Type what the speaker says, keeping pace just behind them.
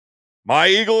My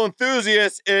Eagle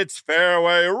enthusiasts, it's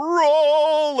Fairway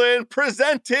Rolling,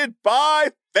 presented by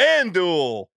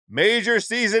FanDuel. Major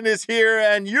season is here,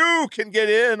 and you can get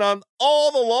in on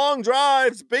all the long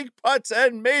drives, big putts,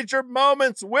 and major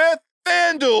moments with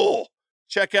FanDuel.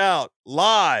 Check out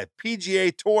live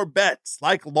PGA Tour bets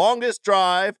like longest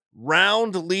drive,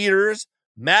 round leaders,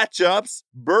 matchups,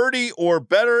 birdie or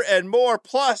better, and more.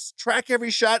 Plus, track every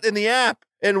shot in the app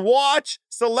and watch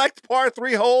select par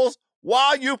 3 holes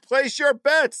while you place your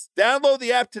bets. Download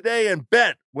the app today and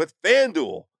bet with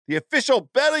FanDuel, the official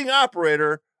betting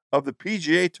operator of the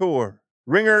PGA Tour.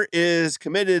 Ringer is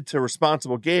committed to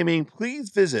responsible gaming. Please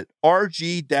visit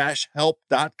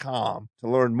rg-help.com to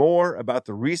learn more about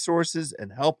the resources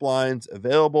and helplines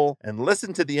available and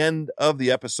listen to the end of the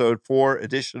episode for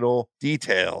additional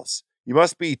details. You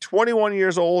must be 21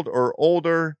 years old or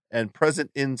older and present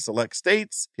in select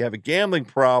states. If you have a gambling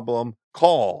problem,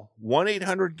 call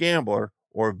 1-800-GAMBLER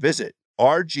or visit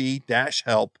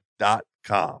rg-help.com.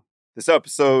 This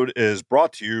episode is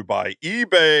brought to you by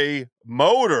eBay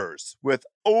Motors. With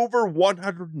over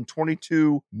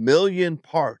 122 million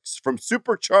parts, from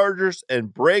superchargers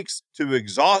and brakes to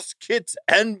exhaust kits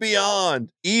and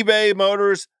beyond, eBay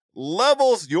Motors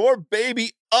levels your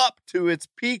baby up to its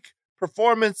peak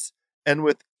performance. And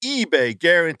with eBay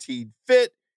Guaranteed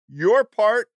Fit, your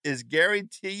part is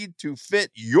guaranteed to fit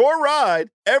your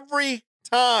ride every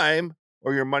time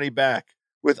or your money back.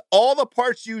 With all the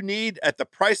parts you need at the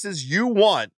prices you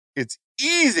want, it's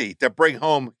easy to bring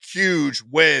home huge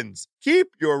wins.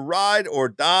 Keep your ride or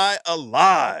die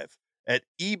alive at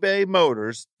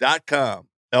ebaymotors.com.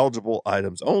 Eligible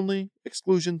items only.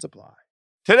 Exclusions apply.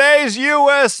 Today's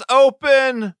U.S.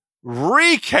 Open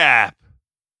recap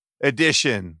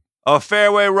edition of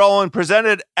Fairway Rolling,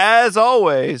 presented as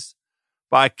always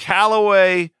by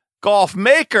Callaway Golf,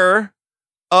 maker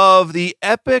of the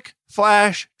Epic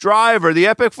Flash Driver. The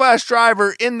Epic Flash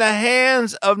Driver in the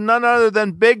hands of none other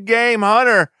than big game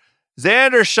hunter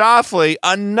Xander Schauffele.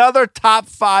 Another top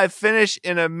 5 finish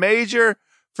in a major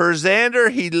for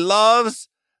Xander. He loves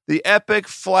the Epic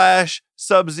Flash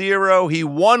Sub-Zero. He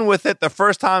won with it the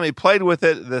first time he played with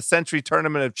it, the Century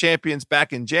Tournament of Champions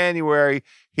back in January.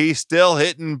 He's still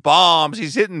hitting bombs.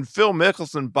 He's hitting Phil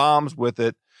Mickelson bombs with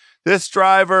it. This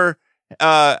driver,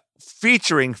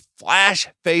 featuring flash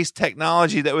face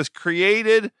technology that was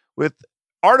created with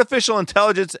artificial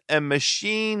intelligence and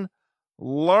machine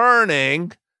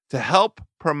learning to help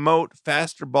promote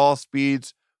faster ball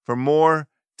speeds for more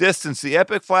distance. The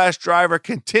Epic Flash Driver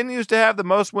continues to have the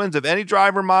most wins of any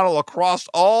driver model across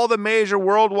all the major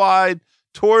worldwide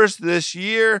tours this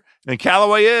year, and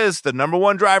Callaway is the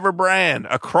 #1 driver brand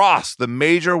across the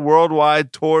major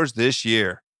worldwide tours this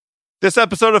year. This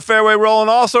episode of Fairway Rolling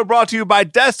also brought to you by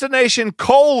Destination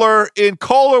Kohler in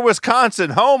Kohler, Wisconsin,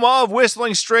 home of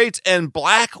Whistling Straits and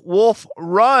Black Wolf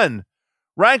Run.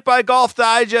 Ranked by Golf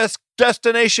Digest,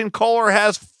 Destination Kohler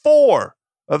has 4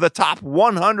 of the top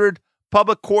 100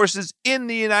 public courses in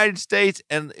the United States,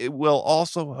 and it will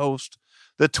also host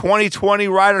the 2020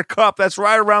 Ryder Cup. That's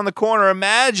right around the corner.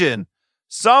 Imagine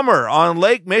summer on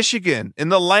Lake Michigan in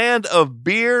the land of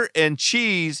beer and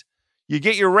cheese. You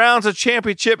get your rounds of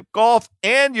championship golf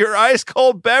and your ice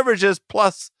cold beverages,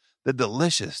 plus the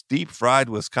delicious deep fried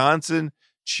Wisconsin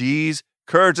cheese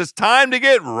curds. It's time to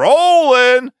get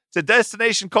rolling to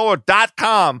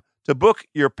destinationkohler.com to book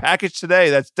your package today.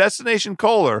 That's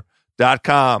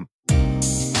destinationkohler.com.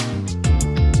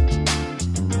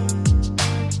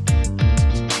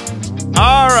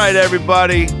 All right,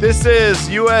 everybody. This is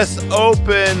U.S.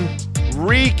 Open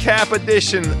recap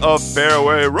edition of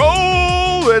Fairway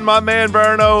Rolling. My man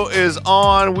Verno is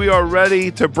on. We are ready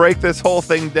to break this whole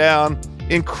thing down.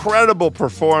 Incredible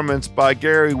performance by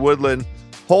Gary Woodland,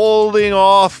 holding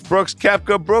off Brooks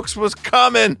Koepka. Brooks was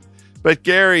coming, but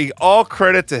Gary, all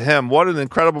credit to him. What an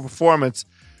incredible performance.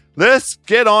 Let's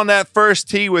get on that first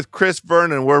tee with Chris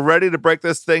Vernon. We're ready to break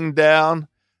this thing down.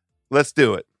 Let's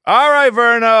do it. All right,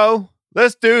 Verno.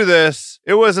 Let's do this.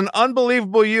 It was an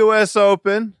unbelievable U.S.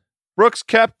 Open. Brooks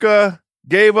Koepka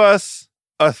gave us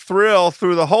a thrill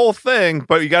through the whole thing,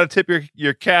 but you got to tip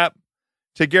your cap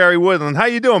to Gary Woodland. How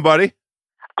you doing, buddy?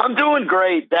 I'm doing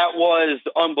great. That was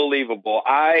unbelievable.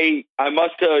 I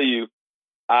must tell you,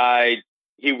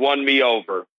 he won me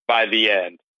over by the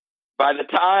end. By the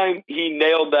time he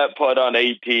nailed that putt on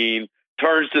 18,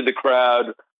 turns to the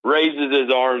crowd, raises his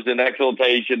arms in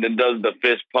exultation, and does the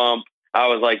fist pump, I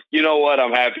was like, you know what?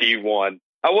 I'm happy he won.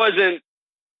 Look,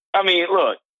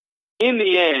 in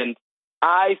the end,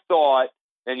 I thought,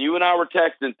 and you and I were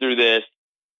texting through this,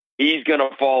 he's going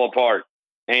to fall apart.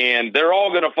 And they're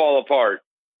all going to fall apart.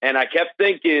 And I kept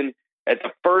thinking, at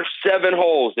the first 7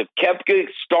 holes, if Koepka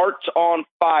starts on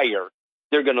fire,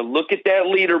 they're going to look at that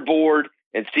leaderboard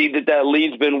and see that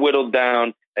lead's been whittled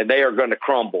down, and they are going to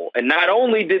crumble. And not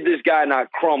only did this guy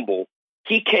not crumble,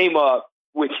 he came up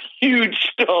with huge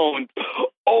stones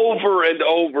over and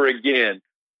over again.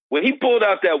 When he pulled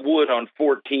out that wood on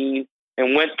 14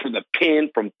 and went for the pin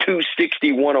from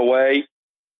 261 away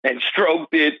and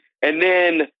stroked it, and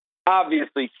then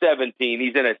obviously 17,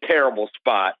 he's in a terrible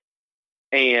spot.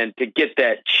 And to get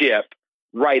that chip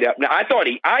right up. Now, I thought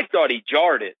he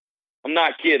jarred it. I'm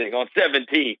not kidding. On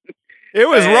 17. It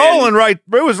was rolling right.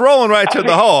 It was rolling right to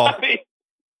the hole.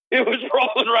 It was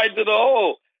rolling right to the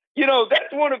hole. You know,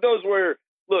 that's one of those where,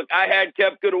 look, I had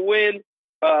Koepka to win.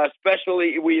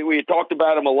 Especially, we had talked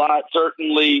about him a lot.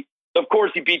 Certainly, of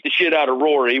course, he beat the shit out of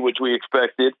Rory, which we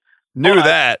expected. Knew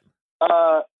that.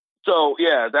 So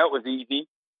yeah, that was easy.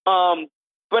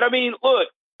 But I mean, look,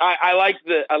 I like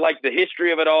the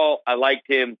history of it all. I liked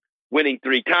him winning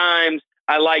 3 times.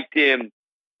 I liked him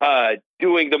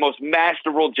doing the most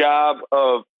masterful job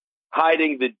of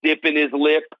hiding the dip in his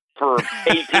lip for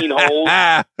 18 holes.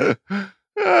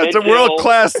 It's a world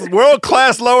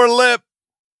class lower lip.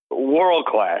 World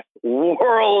class.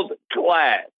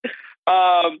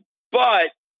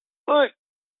 But look,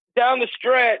 down the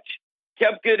stretch,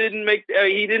 Koepka didn't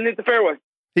hit the fairway.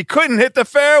 He couldn't hit the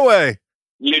fairway.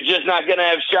 You're just not going to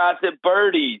have shots at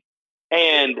birdies.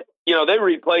 And, you know, they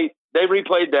replayed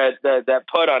that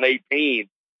putt on 18.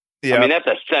 Yeah. I mean, that's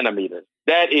a centimeter.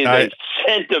 That is a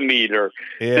centimeter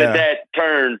that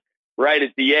turn right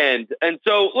at the end. And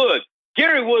so, look,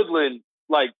 Gary Woodland,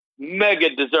 like, mega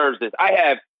deserves this. I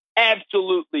have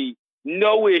absolutely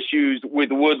no issues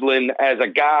with Woodland as a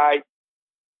guy,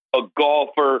 a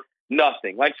golfer,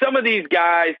 nothing. Like, some of these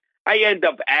guys, I end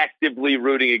up actively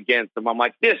rooting against them. I'm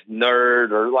like, this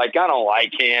nerd, or like, I don't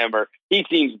like him, or he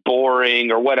seems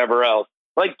boring, or whatever else.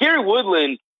 Like, Gary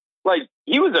Woodland, like,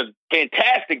 he was a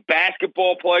fantastic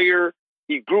basketball player.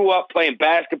 He grew up playing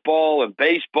basketball and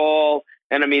baseball.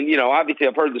 And I mean, you know, obviously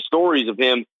I've heard the stories of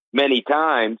him many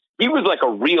times. He was like a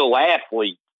real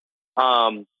athlete.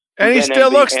 And he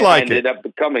still looks like it. Ended up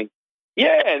becoming,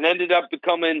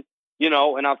 you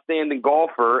know, an outstanding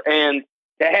golfer. And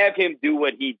to have him do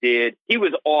what he did, he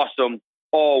was awesome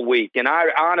all week. And I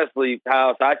honestly,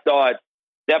 House, I thought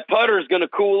that putter is going to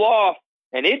cool off,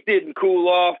 and it didn't cool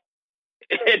off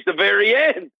at the very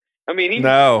end. I mean, he's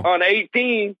on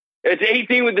 18. It's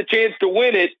 18 with the chance to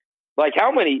win it. Like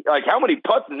how many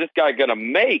putts is this guy going to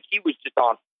make? He was just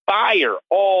on fire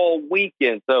all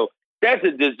weekend. So that's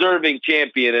a deserving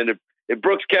champion. And if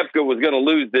Brooks Koepka was going to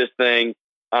lose this thing,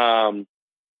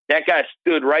 that guy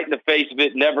stood right in the face of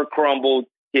it, never crumbled,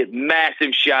 hit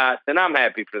massive shots, and I'm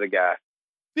happy for the guy.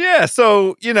 Yeah,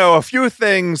 so, you know, a few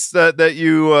things that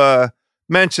you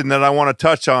mentioned that I want to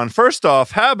touch on. First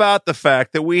off, how about the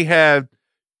fact that we had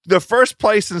the first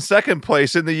place and second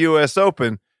place in the U.S.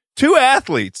 Open, 2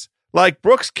 athletes, like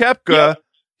Brooks Koepka.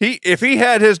 Yeah. If he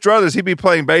had his druthers, he'd be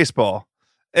playing baseball.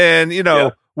 And, you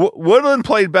know, Woodland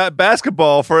played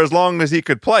basketball for as long as he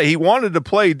could play. He wanted to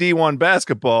play D1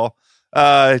 basketball.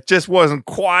 It just wasn't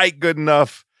quite good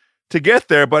enough to get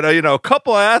there. But, you know, a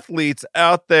couple of athletes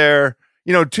out there,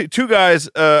 you know, two guys,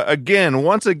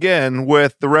 once again,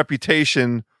 with the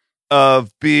reputation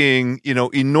of being, you know,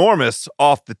 enormous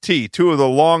off the tee, 2 of the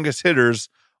longest hitters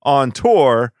on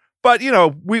tour. But, you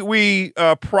know, we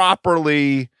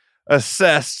properly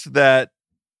assessed that,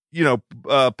 you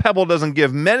know, Pebble doesn't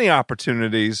give many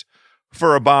opportunities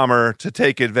for a bomber to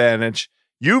take advantage.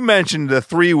 You mentioned the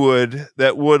 3-wood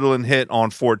that Woodland hit on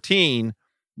 14.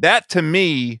 That, to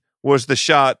me, was the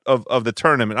shot of the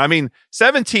tournament. I mean,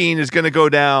 17 is going to go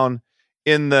down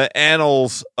in the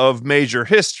annals of major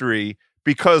history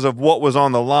because of what was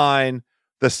on the line,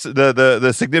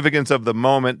 the significance of the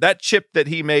moment. That chip that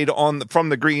he made from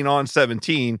the green on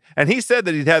 17, and he said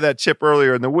that he'd had that chip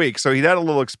earlier in the week, so he'd had a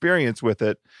little experience with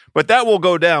it. But that will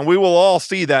go down. We will all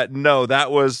see that. No,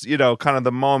 that was, you know, kind of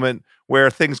the moment where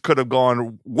things could have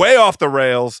gone way off the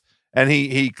rails, and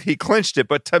he clinched it.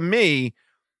 But to me,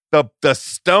 the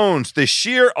stones, the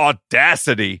sheer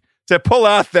audacity to pull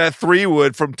out that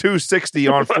 3-wood from 260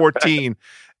 on 14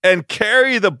 and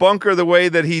carry the bunker the way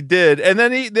that he did. And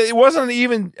then it wasn't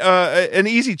even an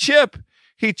easy chip.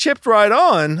 He chipped right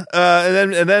on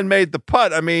and then made the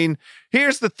putt. I mean,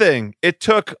 here's the thing. It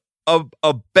took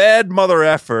a bad mother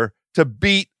effer to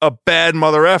beat a bad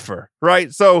mother effer,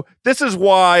 right? So this is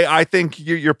why I think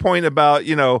your point about,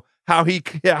 you know, how he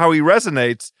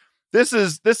resonates. This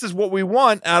is what we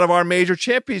want out of our major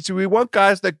champions. We want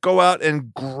guys that go out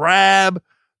and grab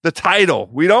the title.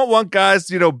 We don't want guys,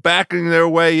 you know, backing their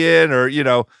way in or, you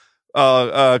know,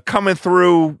 coming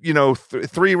through,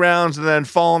 3 rounds and then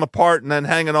falling apart and then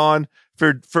hanging on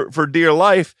for dear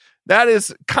life. That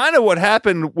is kind of what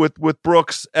happened with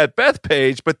Brooks at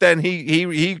Bethpage, but then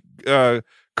he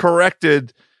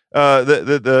corrected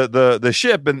the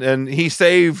ship and he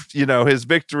saved his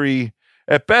victory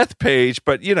at Bethpage.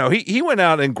 But he went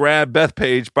out and grabbed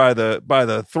Bethpage by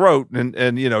the throat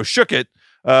and shook it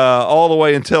all the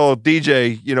way until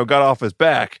DJ got off his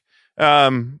back.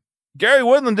 Gary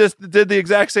Woodland just did the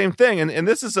exact same thing, and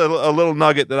this is a little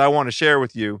nugget that I want to share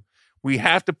with you. We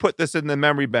have to put this in the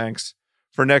memory banks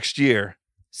for next year.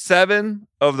 7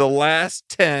 of the last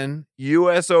 10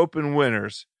 U.S. Open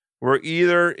winners were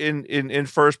either in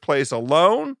first place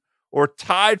alone or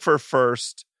tied for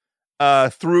first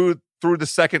through the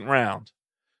second round.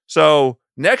 So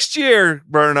next year,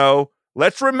 Berno,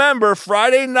 let's remember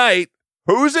Friday night,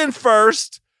 who's in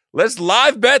first. Let's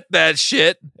live bet that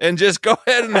shit and just go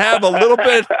ahead and have a little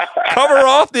bit, cover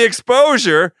off the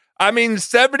exposure. I mean,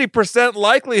 70%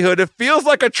 likelihood. It feels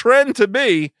like a trend to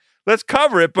me. Let's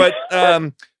cover it. But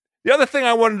the other thing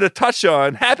I wanted to touch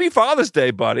on, happy Father's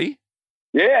Day, buddy.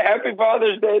 Yeah, happy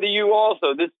Father's Day to you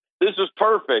also. This was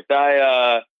perfect.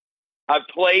 I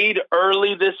played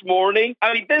early this morning.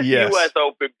 I mean, this U.S.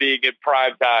 Open being in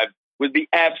prime time was the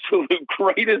absolute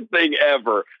greatest thing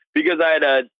ever because I had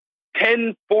a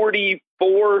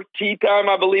 10:44 tee time,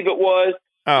 I believe it was.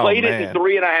 Played it in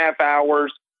 3.5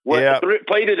 hours.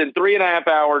 Played it in 3.5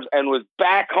 hours and was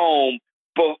back home.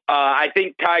 But I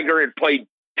think Tiger had played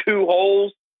 2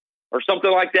 holes or something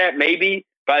like that, maybe,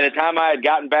 by the time I had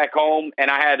gotten back home.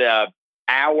 And I had an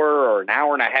hour or an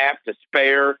hour and a half to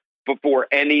spare before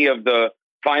any of the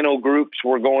final groups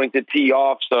were going to tee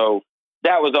off. So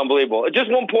that was unbelievable. Just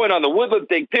one point on the Woodland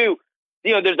thing, too.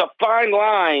 There's a fine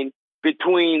line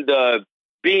between the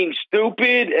being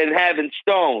stupid and having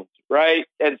stones, right?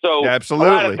 And so absolutely.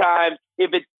 A lot of times,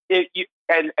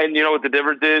 and you know what the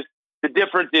difference is? The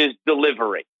difference is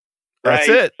delivery. Right? That's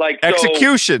it. Like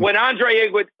execution. So when Andre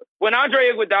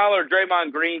Iguodala or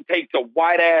Draymond Green takes a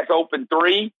wide ass open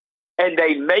 3 and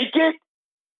they make it,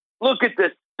 look at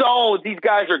the stones. These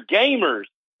guys are gamers,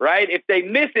 right? If they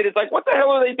miss it, it's like, what the hell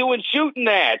are they doing shooting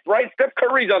at? Right? Steph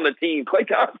Curry's on the team. Klay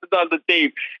Thompson's on the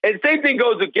team. And same thing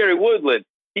goes with Gary Woodland.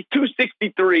 He's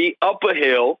 263 up a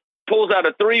hill, pulls out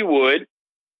a 3-wood.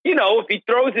 If he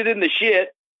throws it in the shit,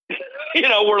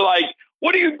 we're like,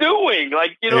 what are you doing?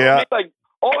 Like, what I mean? Like,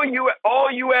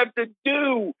 all you have to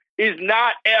do is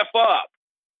not F up.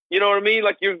 You know what I mean?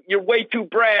 Like, you're way too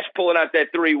brash pulling out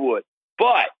that 3-wood.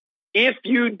 But if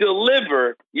you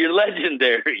deliver, you're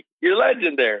legendary. You're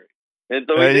legendary. And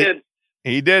so he did.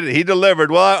 He did. He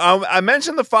delivered. Well, I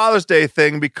mentioned the Father's Day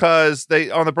thing because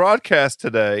on the broadcast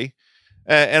today,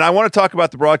 and I want to talk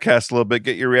about the broadcast a little bit,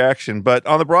 get your reaction. But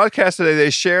on the broadcast today, they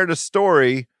shared a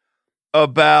story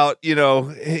about, he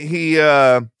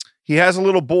has a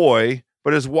little boy,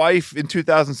 but his wife in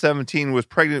 2017 was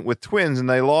pregnant with twins and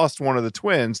they lost one of the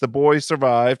twins. The boy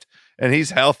survived and he's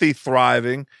healthy,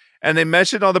 thriving. And they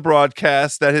mentioned on the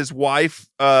broadcast that his wife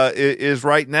is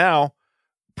right now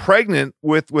pregnant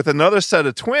with another set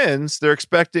of twins. They're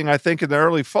expecting, I think, in the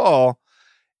early fall.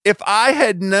 If I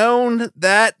had known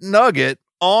that nugget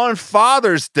on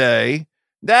Father's Day,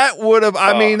 that would have,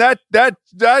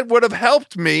 that would have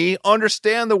helped me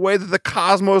understand the way that the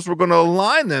Cosmos were going to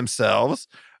align themselves.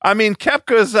 I mean,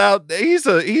 Koepka's out. He's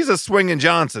a swinging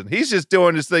Johnson. He's just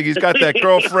doing his thing. He's got that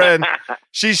girlfriend.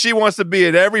 She wants to be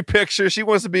in every picture. She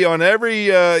wants to be on every,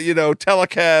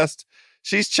 telecast.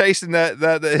 She's chasing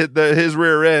his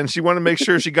rear end. She wanted to make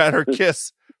sure she got her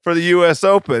kiss for the U.S.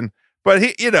 Open. But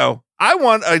I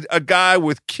want a guy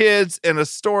with kids and a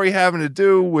story having to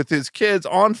do with his kids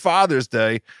on Father's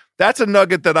Day. That's a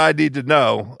nugget that I need to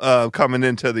know coming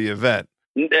into the event.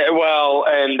 Well,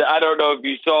 and I don't know if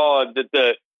you saw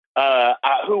that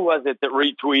who was it that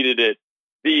retweeted it?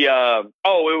 It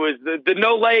was the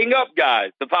No Laying Up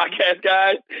guys, the podcast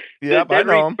guys. Yeah, they I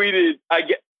know retweeted.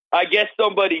 I guess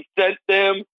somebody sent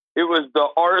them. It was the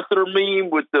Arthur meme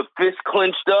with the fist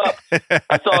clenched up.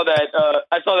 I saw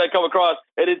that come across,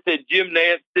 and it said Jim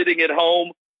Nantz sitting at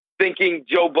home thinking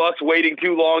Joe Buck's waiting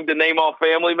too long to name off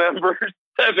family members.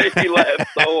 That made me laugh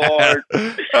so hard.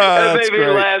 That made me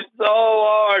laugh so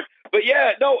hard. But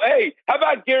yeah, no, hey, how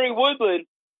about Gary Woodland,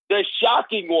 the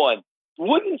shocking one?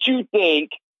 Wouldn't you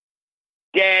think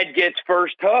Dad gets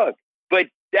first hug? But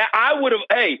I would have,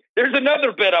 there's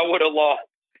another bet I would have lost.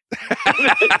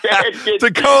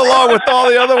 To go along with all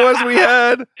the other ones we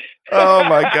had. Oh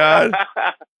my God.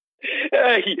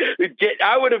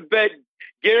 I would have bet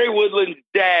Gary Woodland's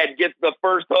dad gets the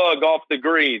first hug off the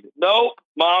green. Nope,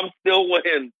 Mom still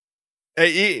wins.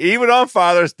 Even on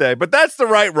Father's Day. But that's the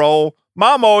right role.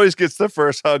 Mom always gets the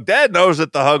first hug. Dad knows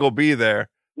that the hug will be there.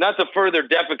 Not to further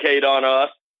defecate on us,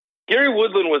 Gary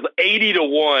Woodland was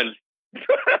 80-1.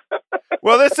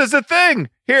 Well, this is the thing.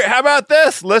 Here, how about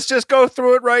this? Let's just go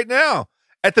through it right now.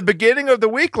 At the beginning of the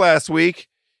week last week,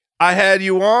 I had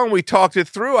you on. We talked it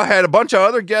through. I had a bunch of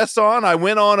other guests on. I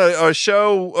went on a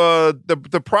show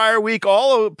the prior week,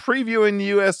 all previewing the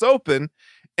U.S. Open,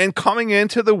 and coming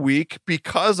into the week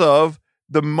because of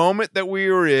the moment that we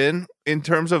were in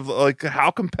terms of like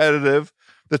how competitive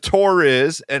the tour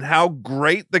is and how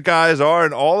great the guys are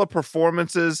and all the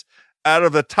performances out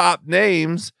of the top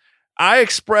names. I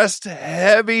expressed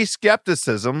heavy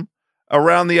skepticism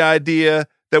around the idea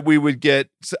that we would get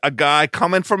a guy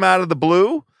coming from out of the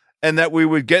blue and that we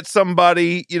would get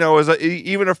somebody, as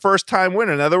even a first-time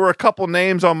winner. Now, there were a couple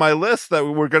names on my list that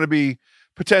were going to be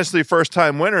potentially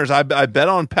first-time winners. I bet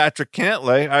on Patrick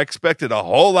Cantlay. I expected a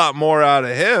whole lot more out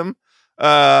of him.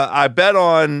 I bet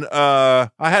on I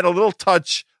had a little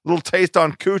taste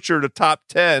on Kuchar to top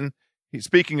 10.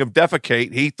 Speaking of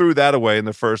defecate, he threw that away in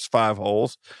the first 5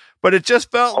 holes. But it just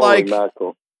felt there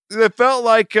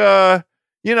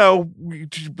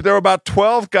were about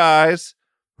 12 guys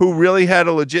who really had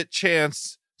a legit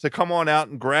chance to come on out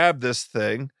and grab this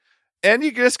thing. And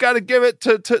you just got to give it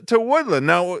to Woodland.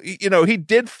 Now, he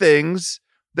did things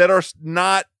that are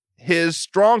not his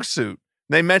strong suit.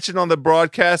 They mentioned on the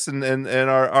broadcast, and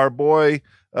our boy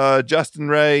Justin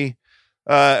Ray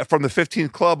from the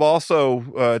 15th Club also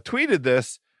tweeted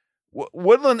this.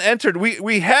 Woodland entered.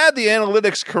 We had the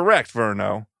analytics correct,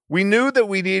 Verno. We knew that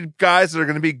we need guys that are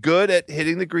going to be good at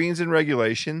hitting the greens in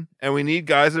regulation, and we need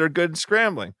guys that are good in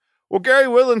scrambling. Well, Gary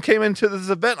Woodland came into this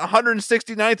event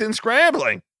 169th in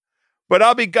scrambling. But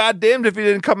I'll be goddamned if he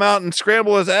didn't come out and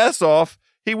scramble his ass off.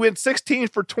 He went 16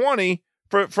 for 20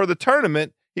 for the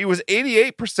tournament. He was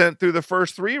 88% through the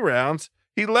first 3 rounds.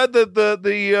 He led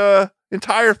the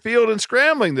entire field in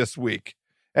scrambling this week.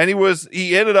 And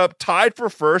he ended up tied for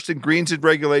first in greens in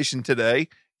regulation today,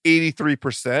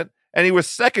 83%. And he was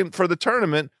second for the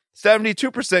tournament,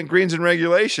 72% greens in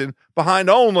regulation, behind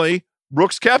only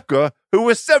Brooks Koepka, who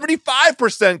was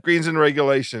 75% greens in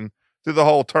regulation through the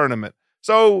whole tournament.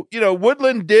 So,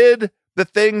 Woodland did the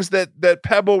things that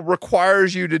Pebble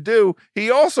requires you to do.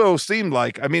 He also seemed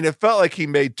like, it felt like he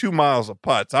made 2 miles of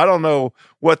putts. I don't know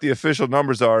what the official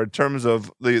numbers are in terms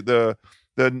of the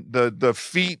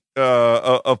feet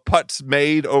of putts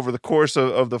made over the course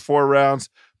of the 4 rounds,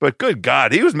 but good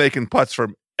God, he was making putts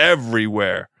from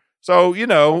everywhere. So,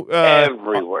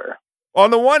 everywhere. On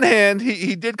the one hand,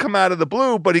 he did come out of the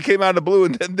blue, but he came out of the blue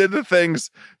and did the things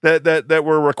that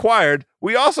were required.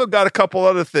 We also got a couple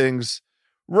other things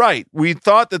right. We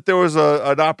thought that there was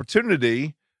an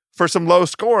opportunity for some low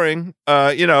scoring.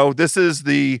 This is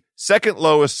the second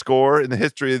lowest score in the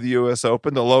history of the U.S.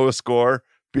 Open, the lowest score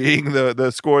being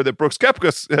the score that Brooks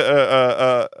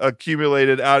Koepka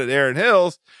accumulated out at Erin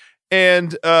Hills.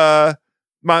 And my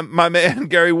man,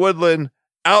 Gary Woodland,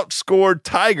 outscored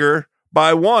Tiger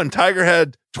by 1. Tiger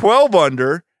had 12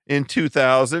 under in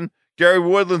 2000. Gary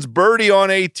Woodland's birdie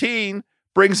on 18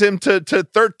 brings him to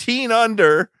 13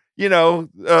 under,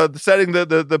 setting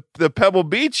the Pebble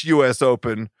Beach U.S.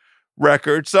 Open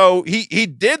record. So he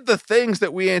did the things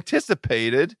that we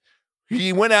anticipated.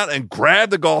 He went out and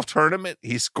grabbed the golf tournament.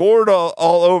 He scored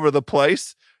all over the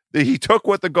place. He took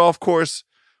what the golf course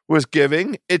was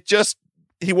giving.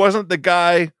 He wasn't the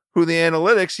guy who the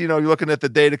analytics, you're looking at the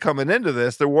data coming into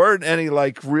this, there weren't any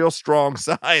real strong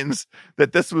signs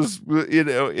that this was,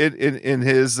 in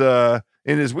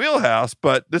his wheelhouse.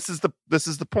 But this is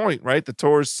the point, right? The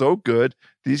tour is so good.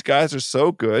 These guys are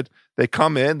so good. They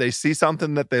come in, they see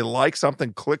something that they like,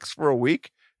 something clicks for a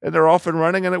week, and they're off and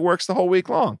running, and it works the whole week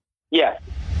long. Yeah.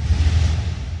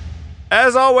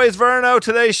 As always, Verno,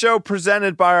 today's show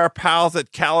presented by our pals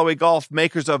at Callaway Golf,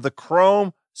 makers of the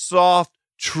Chrome Soft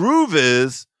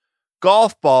TrueViz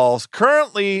golf balls,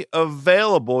 currently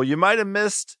available. You might have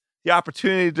missed the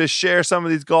opportunity to share some of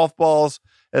these golf balls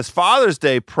as Father's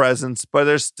Day presents, but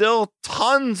there's still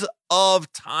tons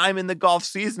of time in the golf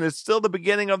season. It's still the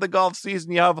beginning of the golf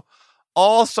season. You have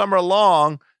all summer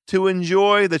long to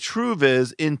enjoy the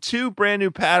TrueViz in 2 brand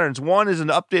new patterns. One is an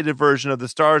updated version of the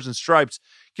Stars and Stripes.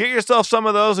 Get yourself some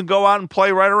of those and go out and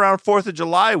play right around 4th of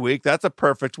July week. That's a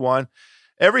perfect one.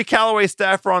 Every Callaway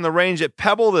staffer on the range at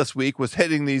Pebble this week was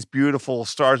hitting these beautiful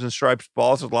Stars and Stripes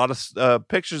balls. There's a lot of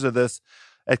pictures of this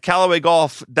at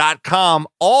CallawayGolf.com.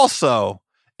 Also,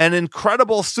 an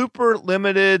incredible super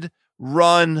limited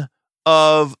run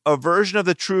of a version of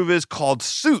the TrueViz called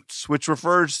Suits, which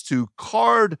refers to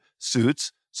card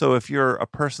suits. So if you're a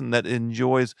person that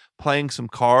enjoys playing some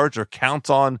cards or counts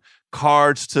on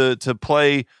cards to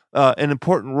play an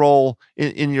important role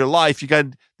in your life, you got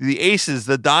the aces,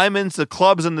 the diamonds, the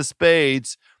clubs, and the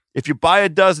spades. If you buy a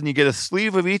dozen, you get a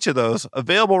sleeve of each of those.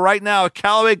 Available right now at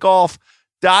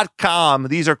CallawayGolf.com.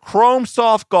 These are Chrome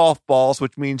Soft golf balls,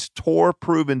 which means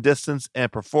tour-proven distance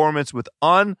and performance with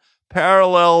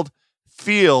unparalleled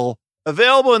feel.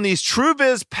 Available in these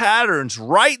TrueViz patterns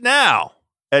right now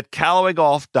at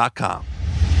CallawayGolf.com.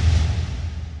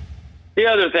 The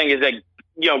other thing is that,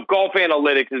 golf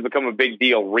analytics has become a big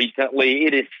deal recently.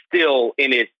 It is still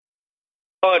in its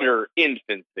utter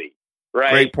infancy,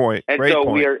 right? Great point. And Great so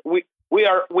point. we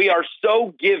are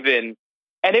so given,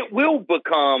 and it will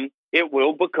become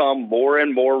more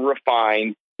and more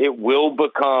refined. It will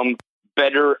become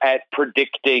better at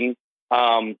predicting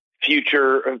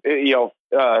future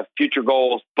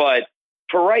goals. But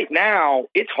for right now,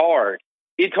 it's hard.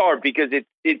 It's hard because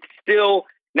it's still,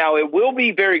 now it will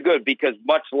be very good because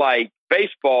much like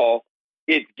baseball,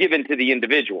 it's given to the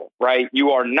individual, right?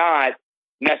 You are not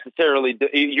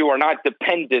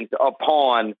dependent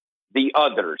upon the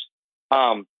others.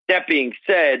 That being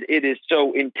said, it is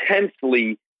so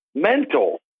intensely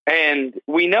mental. And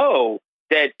we know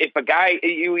that if a guy,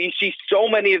 you see so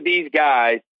many of these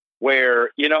guys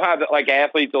where, how like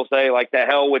athletes will say, like, the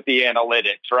hell with the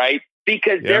analytics, right?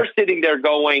 Because they're sitting there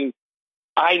going,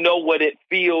 I know what it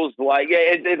feels like.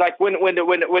 It's like when an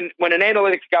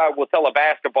analytics guy will tell a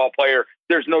basketball player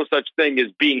there's no such thing as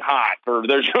being hot or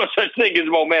there's no such thing as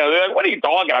momentum. They're like, what are you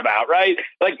talking about, right?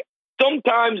 Like,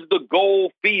 sometimes the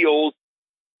goal feels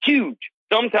huge.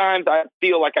 Sometimes I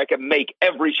feel like I can make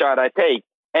every shot I take,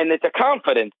 and it's a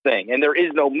confidence thing, and there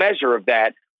is no measure of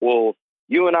that. Well,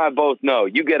 you and I both know,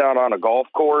 you get out on a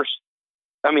golf course,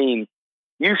 I mean,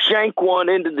 you shank one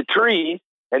into the tree,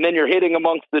 and then you're hitting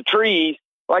amongst the trees,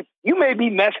 like, you may be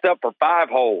messed up for 5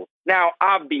 holes. Now,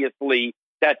 obviously,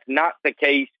 that's not the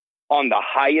case on the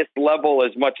highest level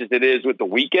as much as it is with the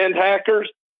weekend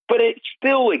hackers, but it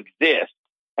still exists.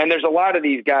 And there's a lot of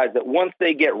these guys that once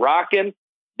they get rocking,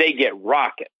 they get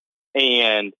rocking.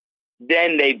 And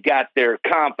then they've got their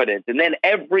confidence. And then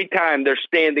every time they're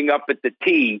standing up at the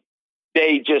tee,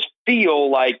 they just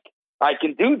feel like, I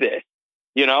can do this.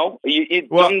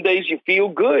 Some days you feel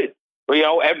good.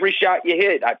 Every shot you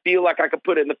hit, I feel like I could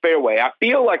put it in the fairway. I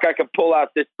feel like I could pull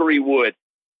out this 3-wood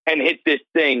and hit this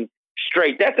thing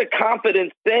straight. That's a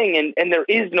confidence thing, and there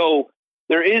is no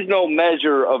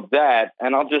measure of that.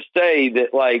 And I'll just say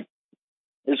that, like,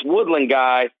 this Woodland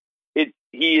guy,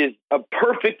 he is a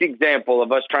perfect example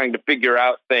of us trying to figure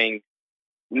out things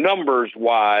numbers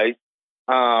wise,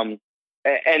 and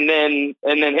then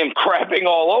him crapping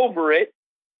all over it.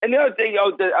 And the other thing,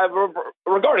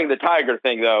 regarding the Tiger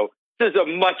thing, though, this is a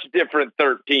much different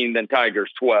 13 than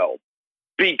Tiger's 12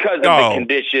 because of the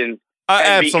conditions.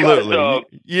 Absolutely. Because of,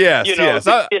 yes.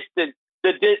 the distance.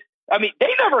 I mean, they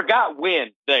never got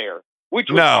wind there, which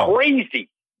was crazy.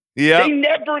 Yeah. They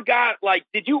never got, like,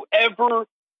 did you ever,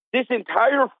 this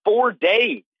entire 4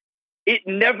 days, it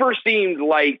never seemed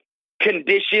like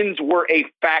conditions were a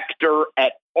factor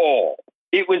at all.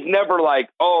 It was never like,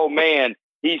 oh man,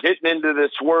 he's hitting into the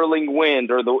swirling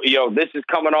wind, or this is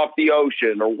coming off the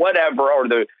ocean, or whatever, or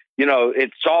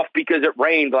it's soft because it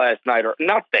rained last night, or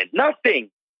nothing.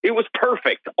 It was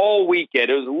perfect all weekend.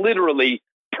 It was literally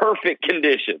perfect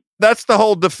condition. That's the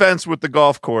whole defense with the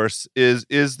golf course is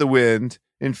the wind.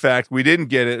 In fact, we didn't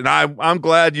get it, and I'm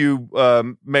glad you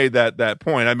made that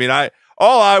point. I mean,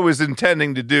 all I was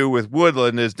intending to do with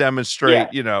Woodland is demonstrate,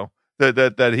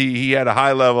 that he had a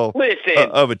high level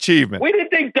of achievement. We didn't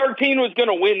think 13 was going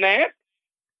to win that.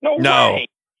 No way.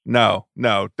 No,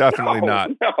 definitely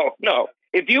not. No.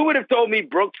 If you would have told me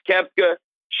Brooks Koepka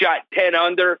shot 10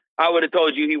 under, I would have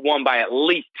told you he won by at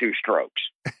least 2 strokes.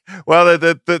 Well,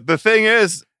 the thing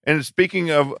is, and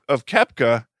speaking of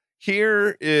Koepka,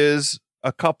 here is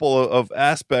a couple of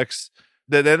aspects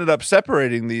that ended up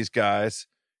separating these guys.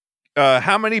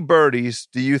 How many birdies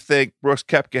do you think Brooks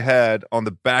Koepka had on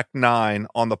the back 9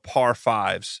 on the par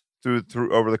 5s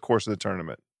through over the course of the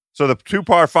tournament? So the 2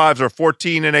 par 5s are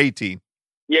 14 and 18.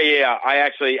 Yeah. I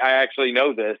actually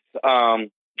know this.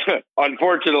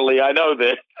 Unfortunately, I know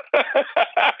this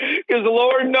because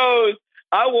Lord knows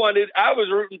I was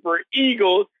rooting for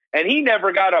Eagles, and he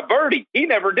never got a birdie. He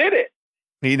never did it.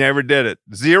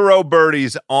 0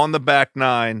 birdies on the back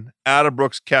 9 out of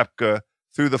Brooks Koepka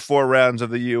through the 4 rounds of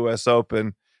the U.S.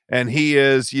 Open. And he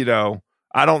is,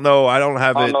 I don't know. I don't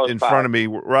have it in front of me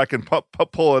where I can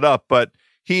pull it up, but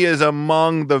he is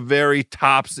among the very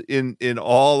tops in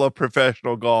all of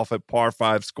professional golf at par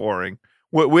 5 scoring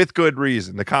with good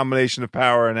reason, the combination of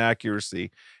power and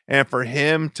accuracy. And for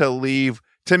him to leave,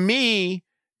 to me,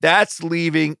 that's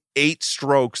leaving 8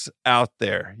 strokes out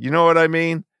there. You know what I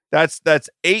mean? That's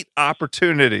 8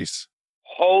 opportunities.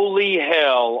 Holy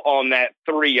hell on that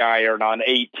 3-iron on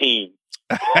 18.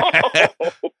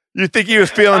 You think he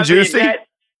was feeling juicy?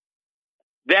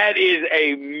 That is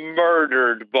a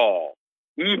murdered ball.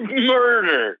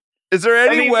 Murdered. Is there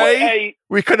any way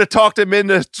we could have talked him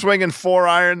into swinging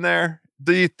 4-iron there?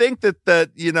 Do you think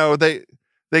that you know, they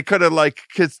could have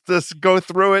could just go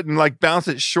through it and bounce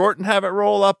it short and have it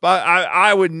roll up?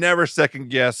 I would never second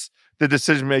guess the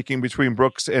decision making between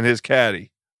Brooks and his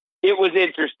caddy. It was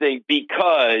interesting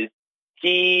because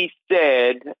he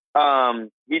said,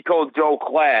 he told Joe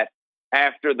Klatt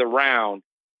after the round,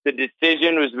 the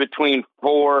decision was between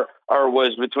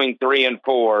 3 and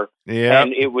 4. Yeah.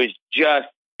 And it was just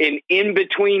an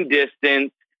in-between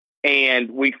distance.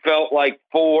 And we felt like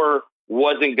 4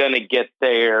 wasn't going to get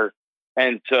there.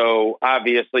 And so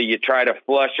obviously you try to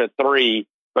flush a 3,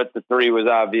 but the 3 was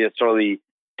obviously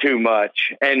too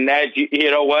much. And as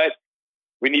you know what?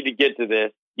 We need to get to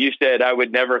this. You said I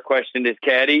would never question his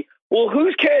caddy. Well,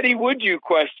 whose caddy would you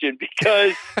question?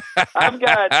 Because I've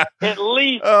got at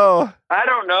least, I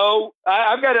don't know,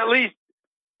 I've got at least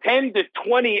 10 to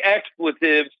 20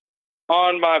 expletives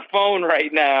on my phone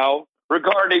right now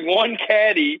regarding one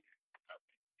caddy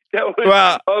that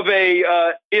was of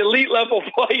a elite level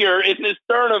player in this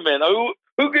tournament.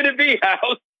 Who could it be,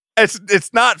 House?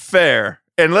 It's not fair.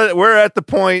 And we're at the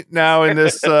point now in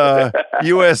this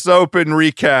U.S. Open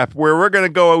recap where we're going to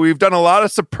go. We've done a lot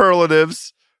of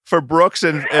superlatives for Brooks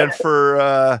and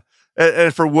for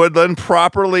Woodland,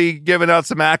 properly giving out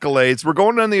some accolades. We're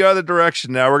going in the other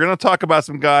direction now. We're going to talk about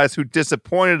some guys who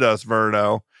disappointed us,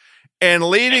 Verno. And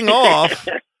leading off,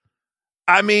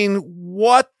 I mean,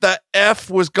 what the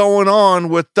F was going on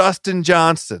with Dustin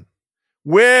Johnson?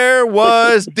 Where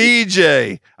was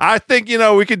DJ? I think,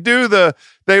 we could do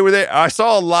they were there. I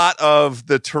saw a lot of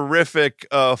the terrific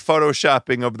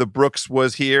photoshopping of the Brooks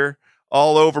was here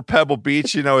all over Pebble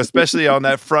Beach, especially on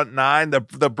that front 9,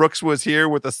 the Brooks was here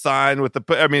with a sign with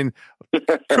kudos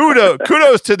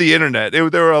to the internet. There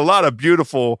were a lot of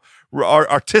beautiful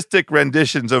artistic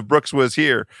renditions of Brooks was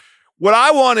here. What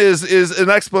I want is an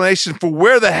explanation for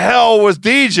where the hell was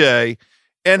DJ.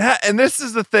 And this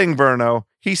is the thing, Verno.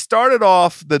 He started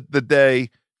off the day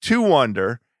 2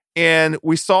 under, and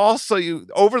we saw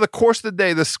over the course of the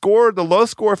day, the low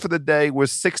score for the day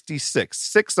was 66,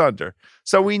 6 under.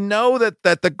 So we know that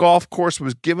the golf course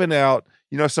was giving out,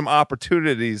 some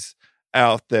opportunities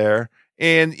out there.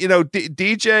 And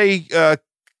DJ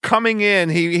coming in,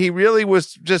 he really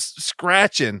was just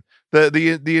scratching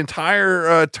the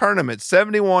entire tournament,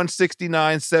 71,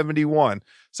 69, 71.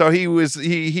 So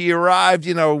he arrived,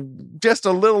 just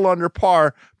a little under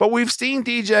par, but we've seen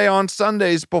DJ on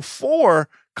Sundays before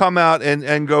come out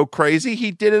and go crazy.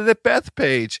 He did it at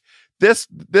Bethpage. This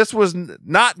was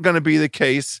not going to be the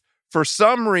case for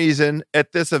some reason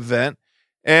at this event.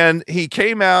 And he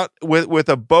came out with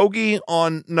a bogey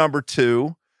on number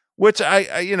 2, which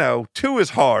 2 is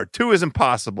hard. 2 is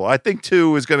impossible. I think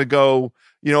 2 is going to go,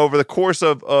 over the course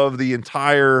of the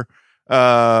entire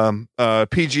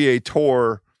PGA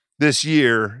Tour this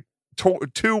year,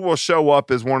 2 will show up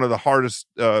as one of the hardest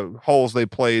holes they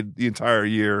played the entire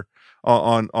year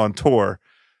on tour.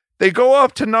 They go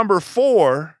up to number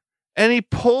 4, and he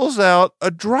pulls out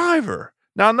a driver.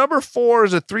 Now, number 4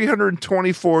 is a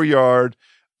 324 yard,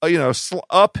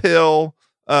 uphill,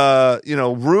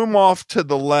 room off to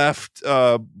the left,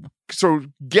 so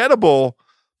gettable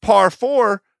par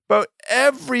 4. But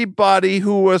everybody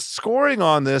who was scoring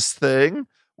on this thing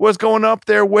was going up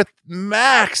there with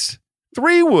max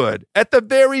 3-wood, at the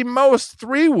very most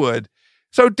 3-wood.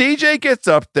 So DJ gets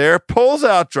up there, pulls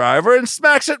out driver, and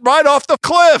smacks it right off the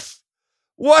cliff.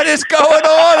 What is going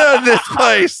on in this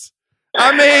place?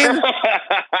 I mean,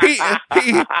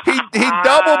 he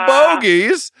double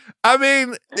bogeys. I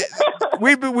mean,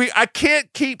 I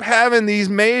can't keep having these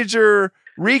major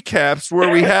recaps where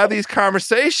we have these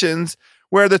conversations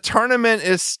where the tournament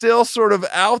is still sort of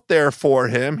out there for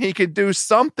him. He could do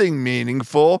something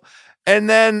meaningful. And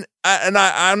then,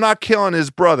 I'm not killing his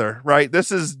brother, right? This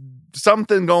is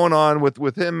something going on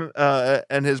with him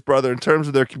and his brother in terms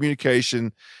of their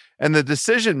communication and the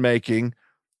decision-making.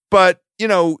 But,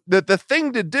 the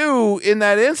thing to do in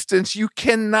that instance, you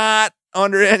cannot,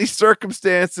 under any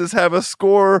circumstances, have a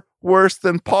score worse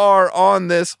than par on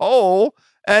this hole.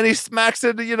 And he smacks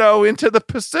it, into the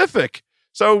Pacific.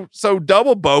 So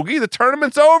double bogey, the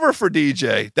tournament's over for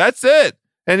DJ. That's it.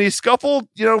 And he scuffled,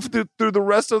 through the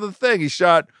rest of the thing. He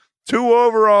shot 2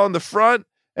 over on the front,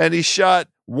 and he shot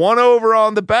one over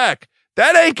on the back.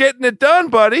 That ain't getting it done,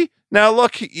 buddy. Now,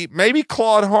 look, maybe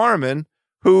Claude Harmon,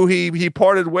 who he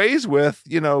parted ways with,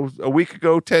 a week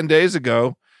ago, 10 days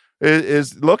ago,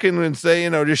 is looking and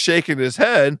saying, just shaking his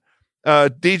head.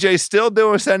 DJ's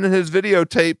still sending his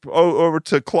videotape over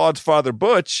to Claude's father,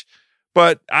 Butch.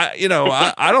 But I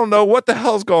don't know what the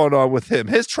hell's going on with him.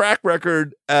 His track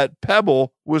record at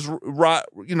Pebble was,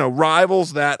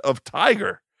 rivals that of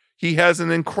Tiger. He has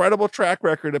an incredible track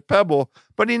record at Pebble,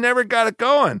 but he never got it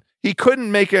going. He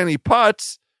couldn't make any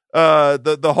putts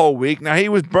the whole week. Now, he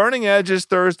was burning edges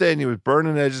Thursday and he was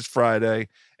burning edges Friday,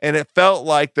 and it felt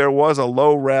like there was a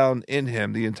low round in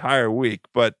him the entire week.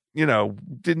 But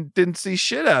didn't see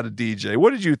shit out of DJ.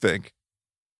 What did you think?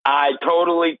 I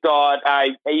totally thought,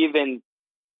 I even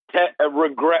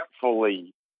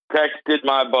regretfully texted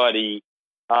my buddy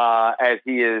as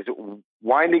he is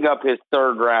winding up his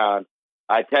third round.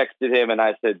 I texted him and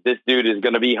I said, this dude is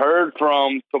going to be heard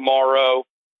from tomorrow,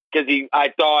 because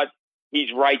I thought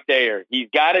he's right there. He's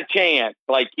got a chance.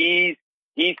 Like he's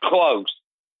close,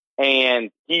 and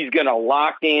he's going to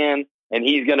lock in, and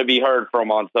he's going to be heard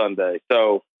from on Sunday.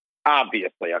 So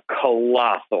obviously a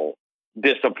colossal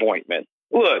disappointment.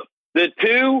 Look, the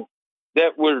two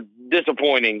that were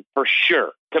disappointing for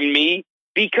sure to me,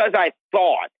 because I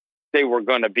thought they were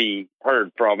going to be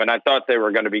heard from and I thought they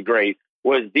were going to be great,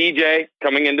 was DJ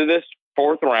coming into this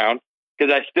fourth round,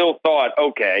 because I still thought,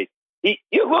 okay,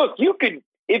 you could,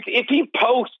 if he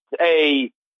posts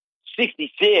a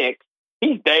 66,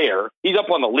 he's there. He's up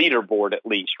on the leaderboard at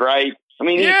least, right? I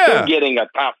mean, he's still getting a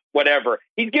top whatever.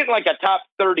 He's getting like a top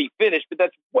 30 finish, but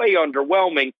that's way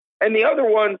underwhelming. And the other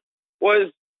one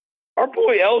was our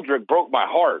boy Eldrick broke my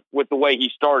heart with the way he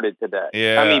started today.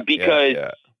 Yeah, I mean, because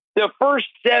the first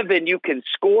 7 you can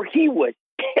score, he was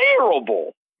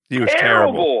terrible. He was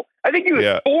terrible. I think he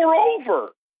was 4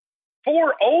 over.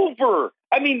 4 over.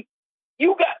 I mean,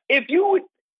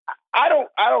 I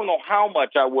don't know how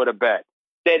much I would have bet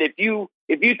that if you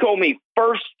told me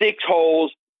first 6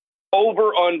 holes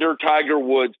over under Tiger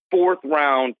Woods 4th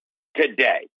round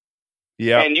today.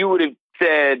 Yeah. And you would have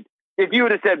said, if you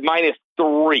would have said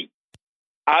 -3,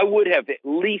 I would have at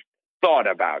least thought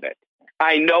about it.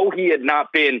 I know he had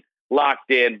not been locked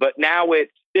in, but now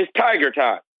it's Tiger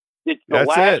time. It's the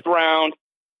last round.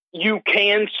 You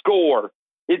can score.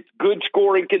 It's good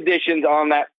scoring conditions on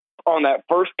that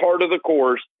first part of the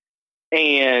course.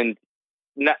 And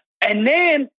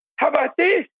then how about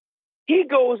this? He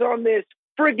goes on this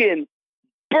friggin'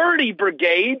 birdie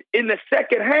brigade in the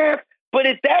second half, but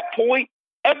at that point,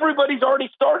 everybody's already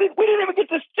started. We didn't even get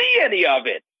to see any of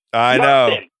it. I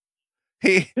know.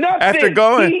 After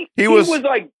going, he was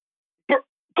like,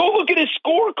 go look at his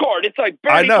scorecard. It's like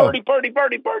birdie,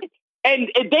 birdie.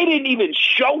 And they didn't even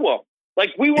show him.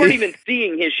 Like, we weren't even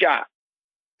seeing his shot.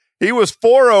 He was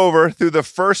 4 over through the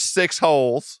first 6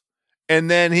 holes, and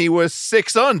then he was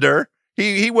 6 under.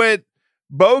 He went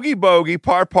bogey,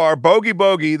 par,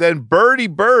 bogey, then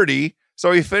birdie.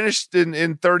 So he finished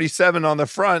in 37 on the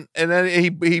front, and then he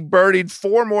birdied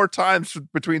 4 more times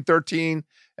between 13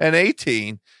 and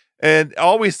 18. And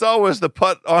all we saw was the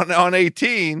putt on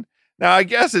 18. Now, I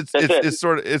guess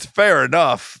it's fair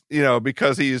enough,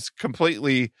 because he's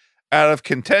completely out of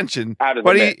contention.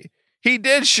 But he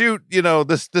did shoot,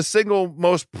 the single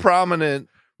most prominent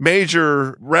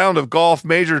major round of golf,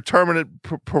 major tournament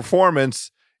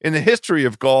performance in the history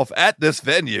of golf at this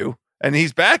venue. And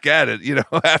he's back at it,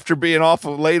 after being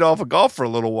laid off of golf for a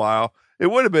little while.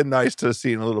 It would have been nice to have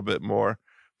seen a little bit more.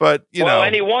 But,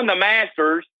 and he won the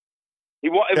Masters. He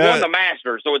won the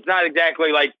Masters, so it's not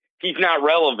exactly like he's not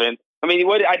relevant. I mean,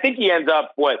 I think he ends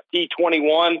up,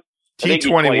 T21?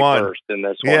 T21 first in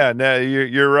this one. Yeah, no,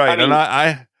 you're right. I mean,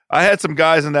 and I had some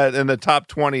guys in the top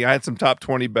 20. I had some top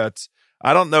 20 bets.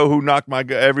 I don't know who knocked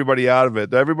everybody out of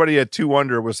it. Everybody at 2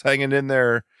 under was hanging in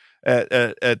there at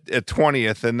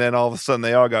 20th, and then all of a sudden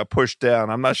they all got pushed down.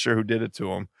 I'm not sure who did it to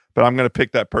them, but I'm going to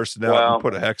pick that person out and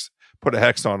put a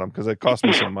hex on them, because it cost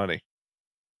me some money.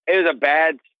 It was a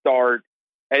bad start,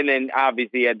 and then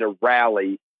obviously he had to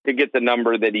rally to get the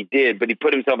number that he did, but he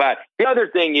put himself out. The other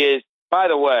thing is, by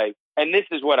the way, and this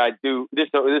is what I do. This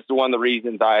is one of the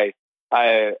reasons I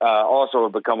also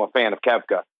have become a fan of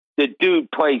Koepka. The dude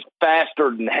plays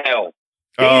faster than hell.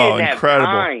 They didn't incredible.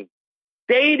 Have time.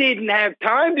 They didn't have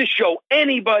time to show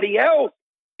anybody else.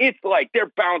 It's like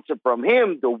they're bouncing from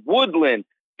him to Woodland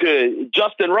to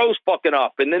Justin Rose fucking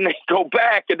up, and then they go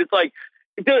back, and it's like,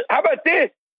 dude, how about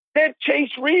this? That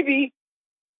Chase Reavie,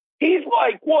 he's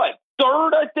like, what,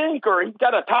 3rd, I think, or he's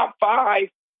got a top 5.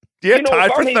 Yeah,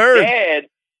 tied for 3rd.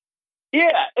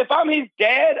 If I'm his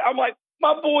dad, I'm like,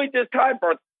 my boy just tied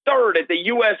for third at the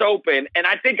U.S. Open, and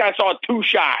I think I saw 2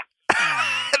 shots.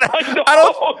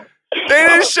 They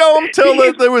didn't show him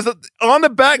till there was on the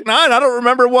back 9. I don't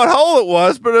remember what hole it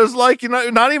was, but it was like,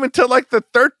 not even till like the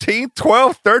 13th,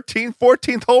 12th, 13th,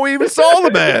 14th hole we even saw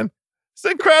the man. It's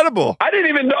incredible. I didn't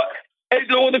even know. And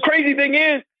so the crazy thing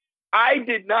is, I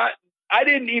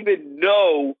didn't even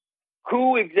know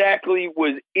who exactly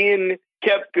was in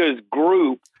Koepka's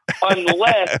group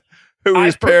unless who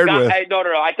he's paired with.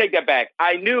 No, I take that back.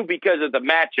 I knew because of the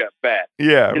matchup bet.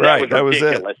 Yeah, right. That was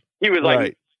ridiculous. It. He was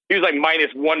like, He was like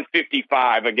minus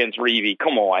 155 against Reeve.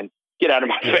 Come on, get out of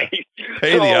my face.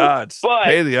 Pay the odds.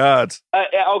 Pay the odds.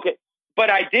 Okay, but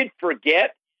I did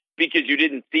forget because you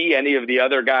didn't see any of the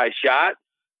other guys' shots,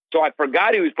 so I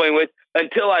forgot he was playing with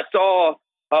until I saw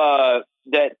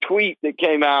that tweet that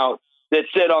came out that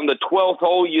said on the 12th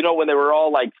hole, when they were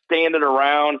all like standing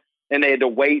around and they had to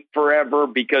wait forever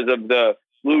because of the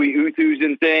Louis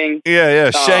Oosthuizen thing.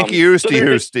 Yeah, Shanky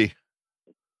Hoosty.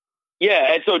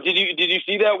 Yeah, and so did you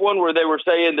see that one where they were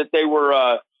saying that they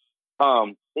were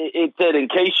it said in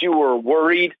case you were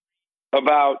worried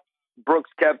about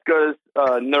Brooks Koepka's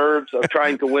nerves of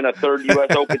trying to win a third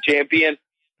U.S. Open champion,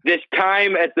 this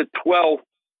time at the 12th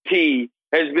tee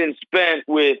has been spent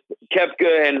with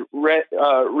Koepka and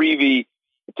Reeve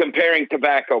comparing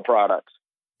tobacco products.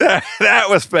 That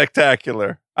was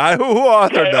spectacular. Who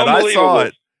authored that? I saw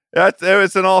it. It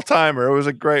was an all-timer. It was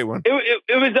a great one. It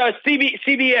was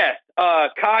CBS.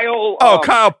 Kyle.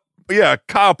 Kyle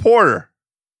Porter.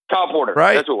 Kyle Porter,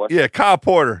 right? That's what it was. Yeah, Kyle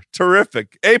Porter,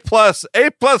 terrific. A+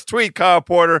 tweet, Kyle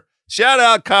Porter. Shout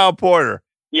out Kyle Porter.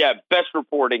 Yeah, best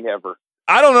reporting ever.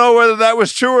 I don't know whether that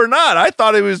was true or not. I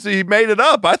thought he made it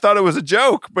up. I thought it was a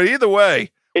joke, but either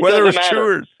way, whether it was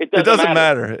true or it doesn't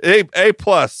matter. A+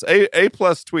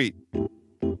 tweet.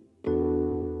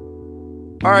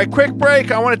 All right, quick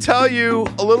break. I want to tell you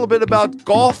a little bit about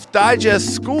Golf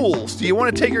Digest Schools. Do you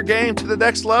want to take your game to the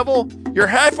next level? You're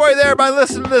halfway there by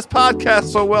listening to this podcast,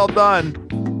 so well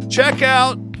done. Check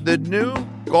out the new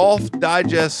Golf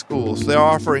Digest Schools. They're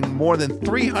offering more than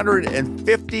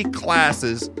 350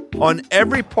 classes on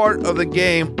every part of the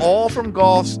game, all from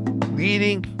golf's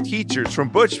leading teachers, from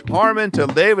Butch Harmon to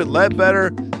David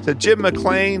Ledbetter to Jim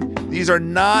McLean. These are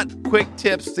not quick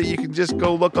tips that you can just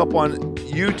go look up on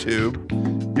YouTube.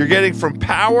 You're getting from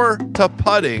power to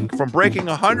putting, from breaking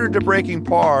 100 to breaking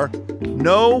par.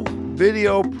 No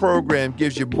video program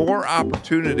gives you more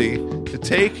opportunity to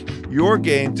take your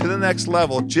game to the next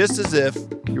level, just as if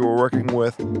you were working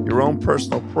with your own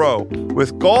personal pro.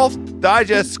 With Golf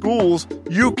Digest Schools,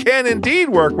 you can indeed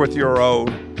work with your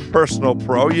own personal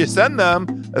pro. You send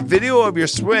them a video of your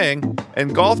swing,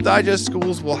 and Golf Digest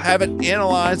Schools will have it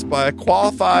analyzed by a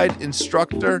qualified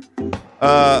instructor,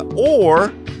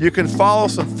 or you can follow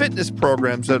some fitness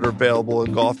programs that are available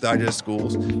in Golf Digest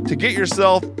Schools to get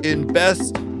yourself in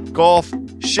best golf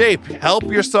shape. Help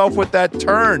yourself with that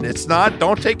turn.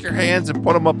 Don't take your hands and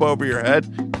put them up over your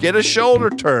head. Get a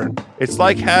shoulder turn. It's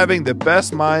like having the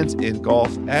best minds in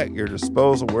golf at your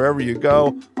disposal wherever you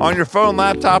go, on your phone,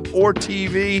 laptop, or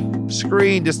TV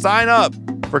screen. To sign up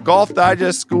for Golf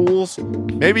Digest Schools,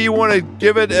 maybe you want to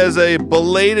give it as a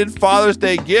belated Father's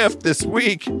Day gift this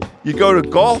week. You go to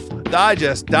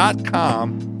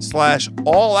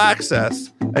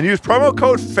golfdigest.com/all-access and use promo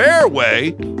code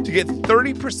FAIRWAY to get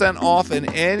 30% off an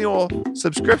annual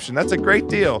subscription. That's a great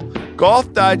deal.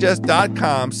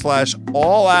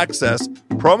 golfdigest.com/all-access,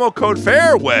 promo code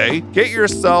FAIRWAY. Get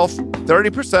yourself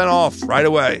 30% off right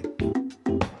away.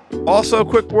 Also, a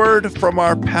quick word from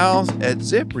our pals at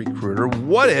ZipRecruiter.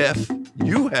 What if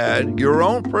you had your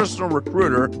own personal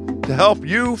recruiter to help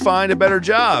you find a better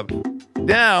job?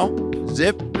 Now,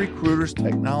 ZipRecruiter's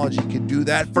technology can do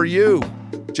that for you.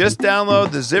 Just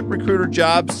download the ZipRecruiter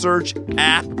job search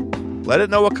app. Let it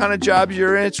know what kind of jobs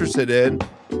you're interested in,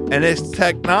 and its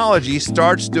technology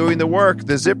starts doing the work.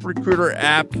 The ZipRecruiter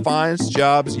app finds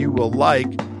jobs you will like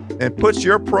and puts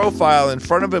your profile in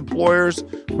front of employers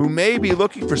who may be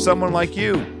looking for someone like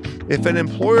you. If an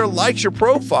employer likes your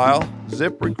profile,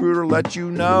 ZipRecruiter lets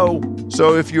you know.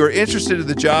 So if you're interested in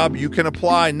the job, you can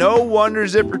apply. No wonder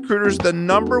ZipRecruiter is the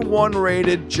 #1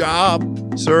 rated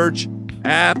job search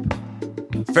app.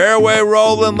 Fairway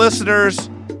Rolling listeners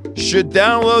should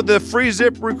download the free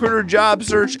ZipRecruiter job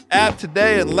search app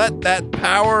today and let that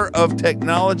power of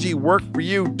technology work for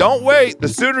you. Don't wait. The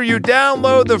sooner you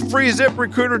download the free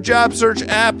ZipRecruiter job search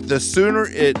app, the sooner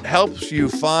it helps you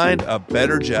find a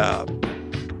better job.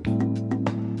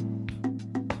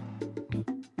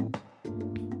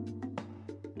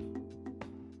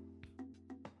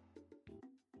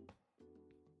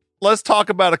 let's talk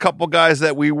about a couple guys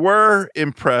that we were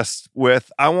impressed with.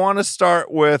 I want to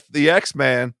start with the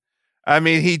X-Man. I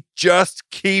mean, he just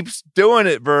keeps doing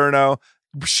it, Verno.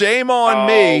 Shame on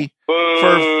me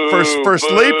for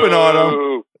sleeping on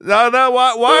him. No.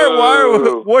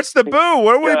 Why? What's the boo?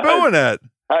 What are we booing at?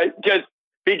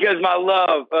 Because my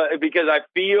love. Because I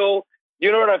feel.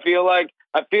 You know what I feel like?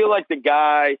 I feel like the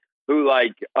guy who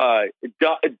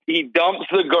he dumps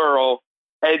the girl,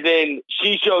 and then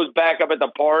she shows back up at the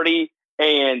party,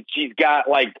 and she's got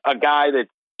like a guy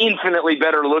that's infinitely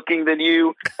better looking than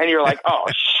you, and you're like, oh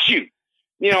shoot,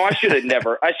 I should have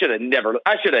never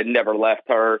left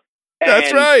her.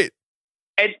 That's right.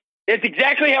 And it's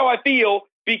exactly how I feel,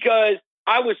 because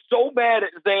I was so mad at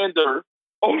Xander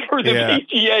over the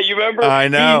PGA. You remember? I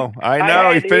know.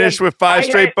 He finished with 5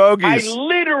 straight bogeys.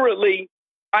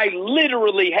 I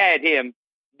literally had him.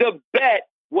 The bet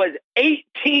was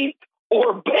 18th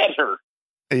or better.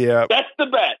 Yeah. That's the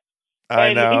bet.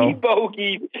 I know. He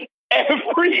bogeyed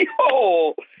every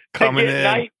hole coming to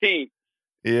get 19th.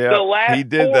 Yeah. The last he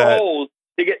did 4 that. holes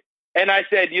to get, and I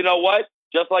said, you know what?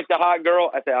 Just like the hot girl,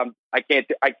 I said, I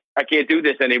can't do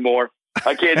this anymore.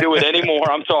 I can't do it anymore.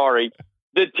 I'm sorry.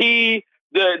 The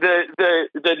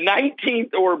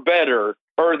 19th or better,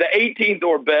 or the 18th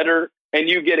or better, and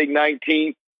you getting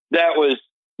 19th, that was,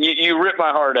 you ripped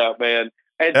my heart out, man.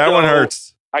 And that one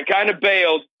hurts. I kind of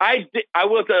bailed. I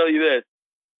will tell you this.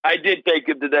 I did take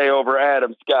him today over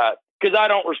Adam Scott, because I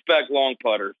don't respect long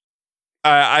putters.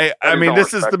 I mean,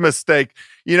 this is the mistake.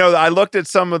 I looked at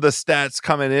some of the stats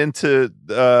coming into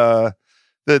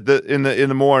in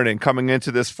the morning, coming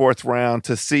into this 4th round,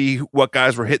 to see what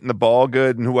guys were hitting the ball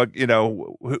good and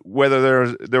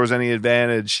whether there was any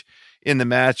advantage in the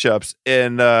matchups.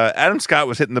 And Adam Scott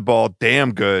was hitting the ball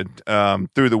damn good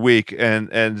through the week, and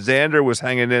Xander was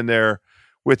hanging in there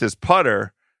with his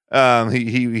putter.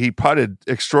 He putted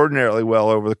extraordinarily well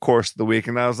over the course of the week,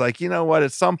 and I was like, you know what?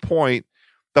 At some point,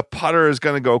 the putter is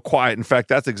going to go quiet. In fact,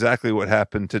 that's exactly what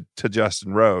happened to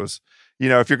Justin Rose.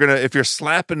 If you're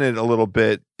slapping it a little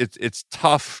bit, it's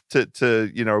tough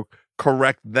to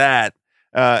correct that,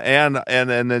 and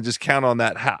then just count on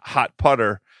that hot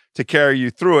putter to carry you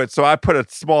through it. So I put a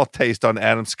small taste on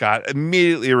Adam Scott,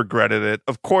 immediately regretted it.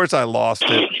 Of course I lost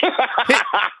it.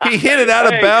 he hit it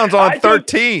out of bounds on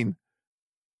 13.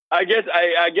 I guess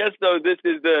though, this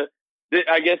is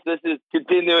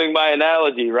continuing my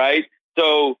analogy, right?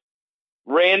 So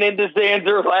ran into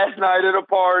Xander last night at a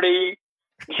party,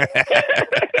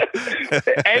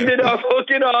 ended up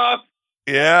hooking up.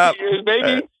 Yeah.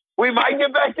 Maybe we might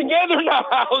get back together now.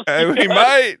 We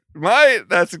might.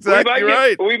 That's exactly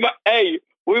right.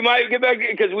 We might get back,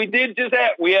 because we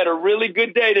had a really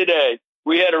good day today.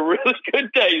 We had a really good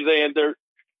day, Xander.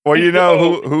 Well,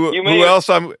 who else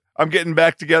I'm getting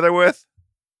back together with?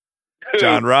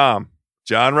 John Rahm.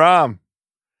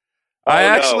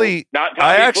 Not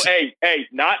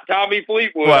Tommy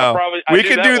Fleetwood. Well, we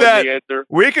can do that.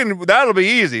 That'll be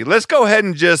easy. Let's go ahead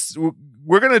and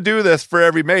we're going to do this for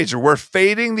every major. We're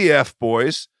fading the F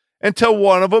boys until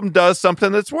one of them does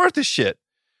something that's worth a shit.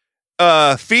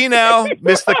 Finau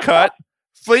missed the cut.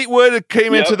 Fleetwood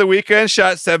came into the weekend,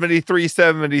 shot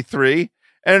 73-73.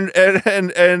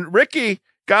 And Ricky,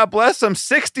 God bless him,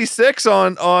 66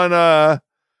 on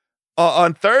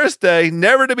Thursday,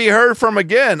 never to be heard from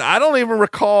again. I don't even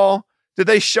recall. Did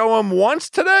they show him once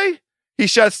today? He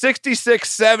shot 66,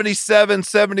 77,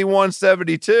 71,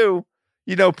 72,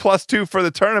 +2 for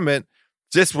the tournament.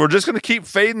 We're just going to keep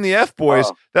fading the F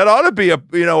boys. That ought to be a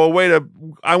way to,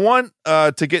 I want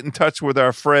to get in touch with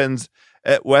our friends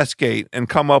at Westgate and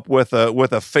come up with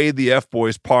a fade the F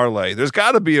boys parlay. There's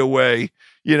got to be a way,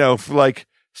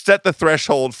 set the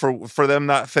threshold for them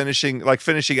not finishing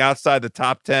outside the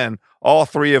top 10, all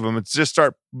 3 of them. It's just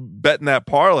start betting that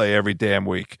parlay every damn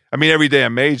week. I mean, every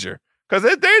damn major, because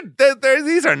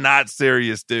these are not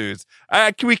serious dudes.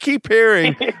 We keep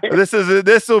hearing this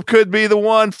could be the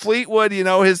one. Fleetwood,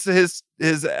 his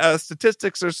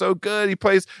statistics are so good. He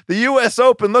plays the U.S.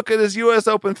 Open. Look at his U.S.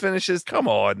 Open finishes. Come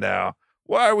on now.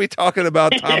 Why are we talking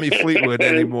about Tommy Fleetwood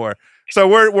anymore? So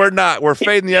we're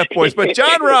fading the F boys. But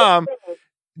John Rahm,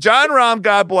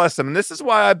 God bless him. And this is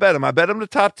why I bet him. I bet him to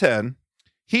top 10.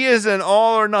 He is an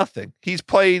all or nothing.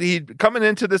 Coming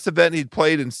into this event, he'd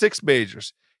played in 6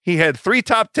 majors. He had 3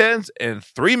 top 10s and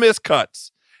 3 missed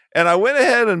cuts. And I went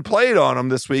ahead and played on him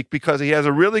this week because he has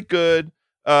a really good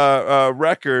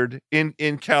record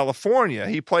in California.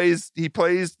 He plays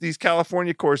these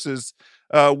California courses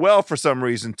well for some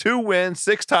reason. 2 wins,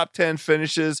 6 top 10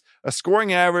 finishes, a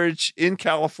scoring average in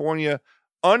California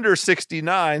under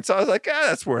 69. So I was like,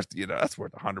 that's worth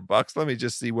 $100. Let me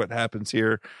just see what happens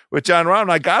here with Jon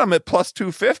Rahm. I got him at plus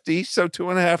 250, so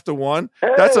 2.5 to 1.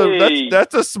 Hey.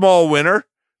 That's a small winner.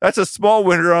 That's a small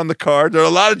winner on the card. There are a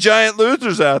lot of giant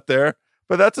losers out there,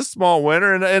 but that's a small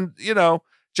winner. And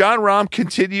Jon Rahm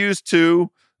continues to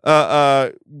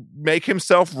make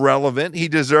himself relevant. He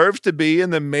deserves to be in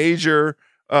the major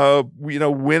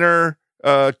winner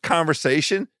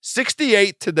conversation.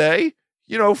 68 today.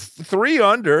 3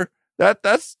 under.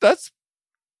 That's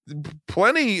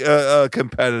plenty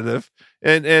competitive,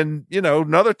 and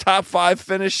another top 5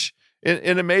 finish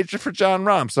in a major for Jon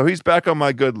Rahm. So he's back on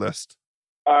my good list.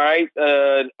 All right,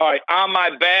 on my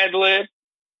bad list,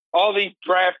 all these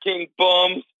DraftKings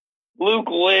bums, Luke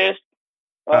List,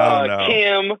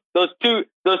 Kim, those two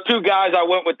guys I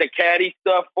went with the caddy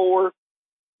stuff for.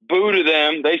 Boo to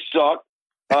them, they suck.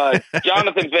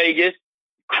 Jonathan Vegas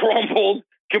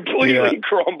completely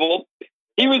crumbled.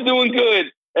 He was doing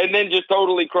good and then just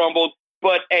totally crumbled.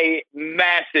 But a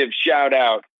massive shout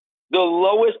out. The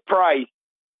lowest price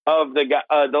of the guy,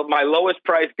 my lowest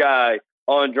price guy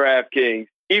on DraftKings,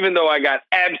 even though I got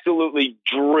absolutely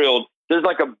drilled. There's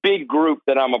like a big group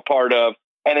that I'm a part of,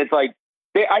 and it's like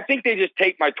I think they just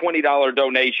take my $20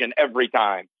 donation every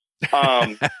time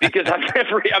because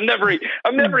I'm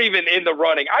never even in the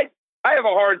running. I have a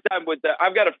hard time with that.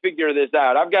 I've got to figure this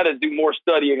out. I've got to do more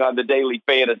studying on the daily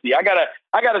fantasy. I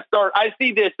gotta start. I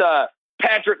see this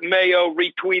Patrick Mayo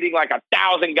retweeting like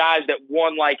 1,000 guys that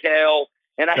won like hell.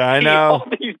 And I see all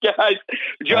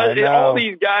these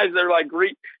guys, they're like,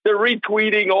 they're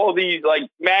retweeting all these like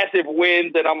massive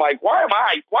wins. And I'm like, why am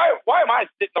I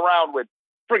sitting around with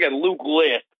friggin' Luke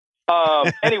List?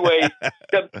 Anyway,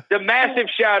 the massive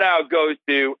shout out goes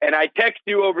to, and I text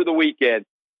you over the weekend,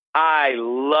 I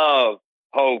love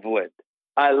Hovland.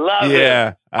 I love it.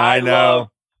 Yeah, I know.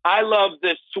 I love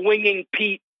the Swinging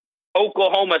Pete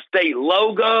Oklahoma State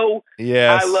logo.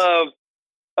 Yes. I love.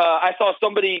 I saw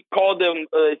somebody called him.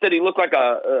 Said he looked like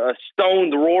a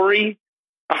stoned Rory.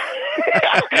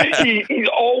 He's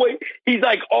always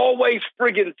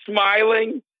friggin'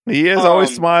 smiling. He is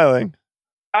always smiling.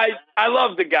 I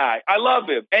love the guy. I love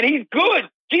him, and he's good.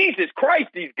 Jesus Christ,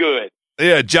 he's good.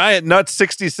 Yeah, Giant Nuts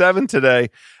 67 today.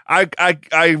 I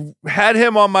had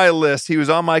him on my list. He was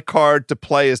on my card to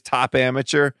play as top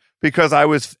amateur because I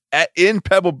was in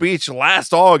Pebble Beach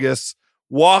last August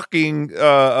walking,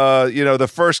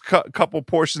 the first couple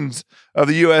portions of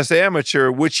the U.S. Amateur,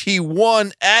 which he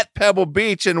won at Pebble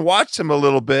Beach, and watched him a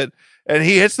little bit. And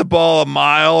he hits the ball a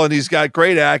mile, and he's got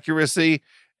great accuracy.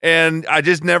 And I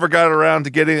just never got around to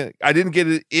getting it. I didn't get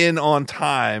it in on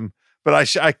time. But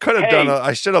I could have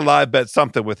I should have live bet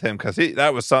something with him because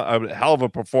that was a hell of a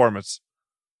performance.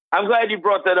 I'm glad you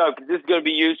brought that up because this is going to be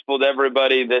useful to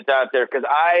everybody that's out there because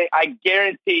I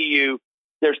guarantee you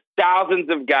there's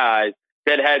thousands of guys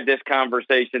that had this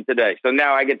conversation today. So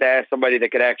now I get to ask somebody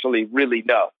that could actually really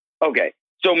know. Okay,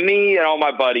 so me and all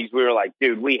my buddies, we were like,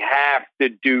 dude, we have to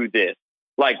do this.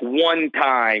 Like one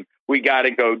time we got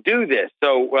to go do this.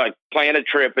 So like plan a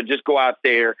trip and just go out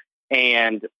there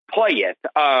and play it.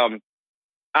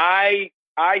 I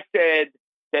said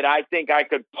that I think I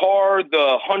could par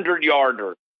the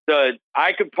 100-yarder.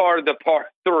 I could par the par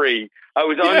 3. I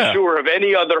was unsure of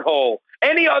any other hole.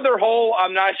 Any other hole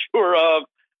I'm not sure of.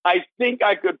 I think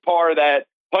I could par that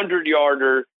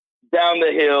 100-yarder down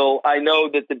the hill. I know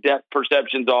that the depth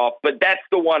perception's off, but that's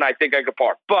the one I think I could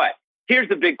par. But here's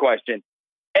the big question.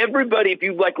 Everybody, if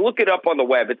you like look it up on the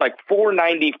web, it's like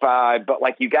 $495, but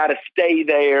like you got to stay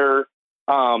there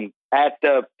at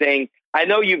the thing. I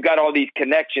know you've got all these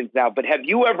connections now, but have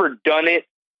you ever done it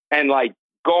and like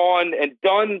gone and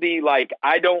done the like,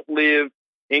 I don't live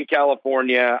in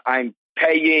California, I'm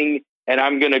paying and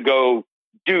I'm going to go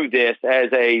do this as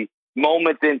a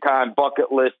moment in time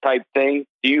bucket list type thing?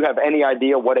 Do you have any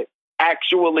idea what it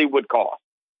actually would cost?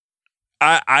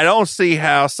 I don't see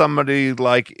how somebody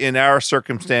like in our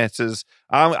circumstances,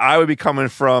 I would be coming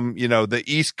from, the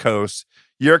East Coast.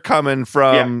 You're coming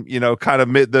from, kind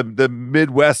of the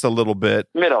Midwest a little bit.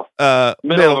 Middle of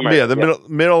America. Yeah,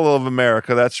 middle of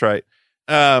America. That's right.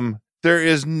 There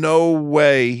is no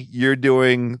way you're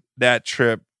doing that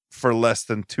trip for less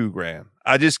than $2,000.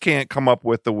 I just can't come up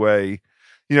with the way,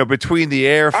 between the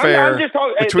airfare. I'm just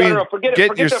talking.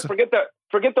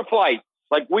 Forget the flight.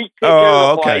 Like we take care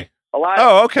of the flight. A lot.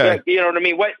 Oh, okay. You know what I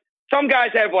mean? Some guys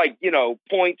have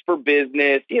points for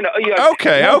business.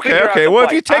 Okay. Well,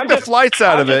 if you take the flights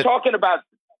out of it, I'm talking about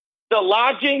the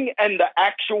lodging and the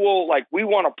actual we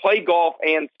want to play golf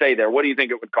and stay there. What do you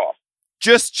think it would cost?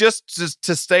 Just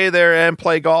to stay there and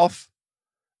play golf.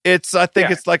 I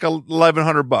think it's like $1,100,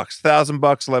 $1,000,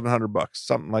 $1,100,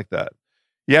 something like that.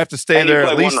 You have to stay And you there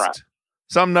play at one least round.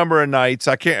 some number of nights.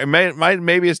 I can't.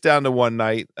 Maybe it's down to one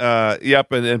night.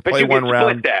 Yep, and But play you one can round.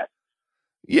 split that.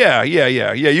 Yeah.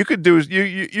 You could do.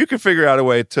 You could figure out a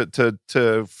way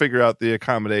to figure out the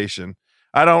accommodation.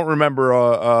 I don't remember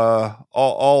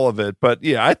all of it, but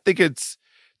yeah, I think it's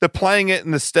the playing it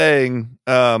and the staying.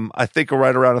 I think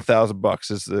right around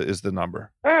 $1,000 is the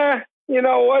number. You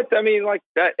know what? I mean, like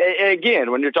that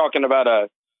again. When you're talking about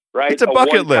It's a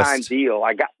bucket one-time list. deal.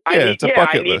 I It's a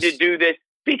bucket need list. to do this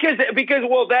because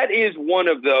well, that is one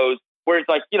of those where it's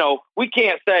like, we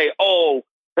can't say, oh,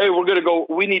 hey,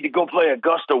 we need to go play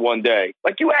Augusta one day.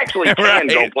 Like you actually can Right.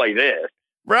 go play this.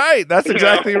 Right. That's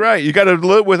exactly right. You got to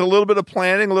live with a little bit of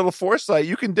planning, a little foresight.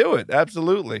 You can do it.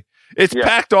 Absolutely. It's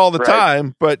packed all the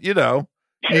time, but you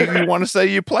want to say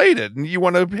you played it and you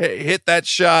want to hit that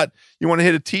shot. You want to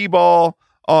hit a T-ball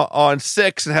on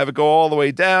 6 and have it go all the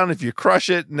way down. If you crush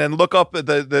it and then look up at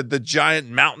the giant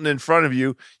mountain in front of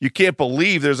you, you can't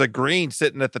believe there's a green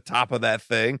sitting at the top of that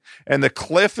thing and the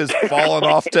cliff is falling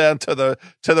off down to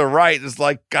the right. It's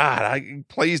like, God,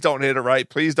 please don't hit it right.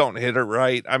 Please don't hit it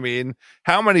right. I mean,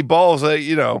 how many balls,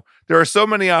 there are so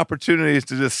many opportunities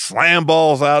to just slam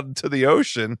balls out into the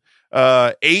ocean.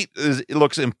 8 it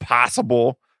looks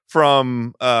impossible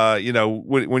from,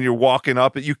 when you're walking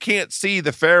up, you can't see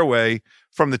the fairway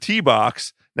from the tee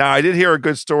box. Now, I did hear a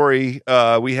good story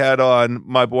we had on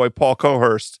my boy Paul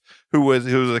Cohurst, who was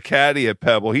a caddy at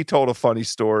Pebble. He told a funny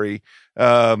story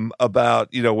about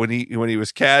when he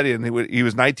was caddying. He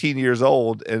was 19 years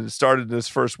old and started in his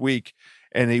first week,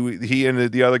 and he and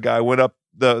the other guy went up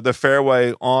the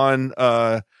fairway on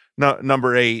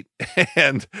number 8,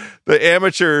 and the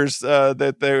amateurs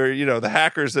that they were, the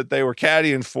hackers that they were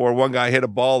caddying for, one guy hit a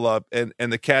ball up and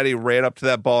the caddy ran up to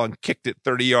that ball and kicked it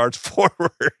 30 yards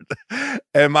forward.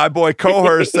 And my boy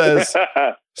Cohurst says,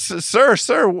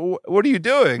 sir, what are you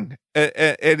doing?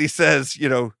 And he says,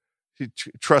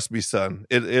 trust me, son,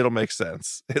 it'll make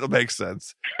sense. It'll make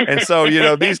sense. And so,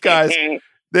 these guys,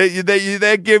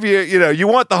 they give you, you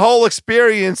want the whole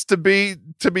experience to be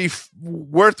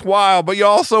worthwhile, but you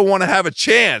also want to have a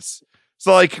chance.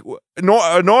 So like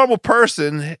a normal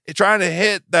person trying to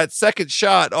hit that second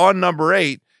shot on number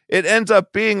 8, it ends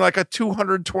up being like a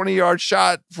 220-yard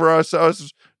shot for us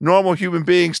normal human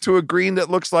beings to a green that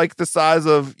looks like the size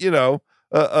of,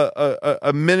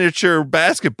 a miniature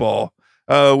basketball.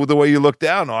 With the way you look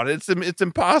down on it, it's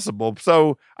impossible.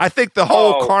 So I think the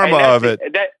whole karma of it,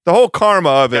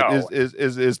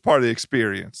 is part of the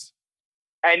experience.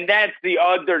 And that's the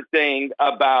other thing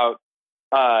about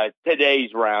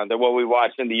today's round and what we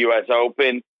watched in the U.S.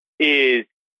 Open is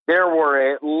there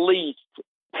were at least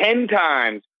 10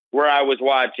 times where I was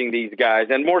watching these guys,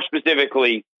 and more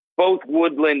specifically, both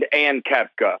Woodland and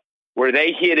Koepka, where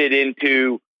they hit it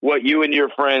into what you and your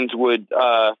friends would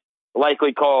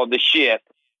likely call the shit.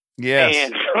 Yes.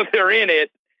 And so they're in it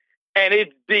and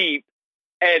it's deep.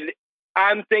 And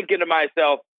I'm thinking to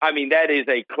myself, I mean, that is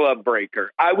a club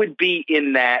breaker. I would be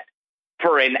in that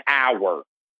for an hour.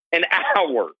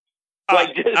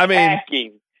 Like just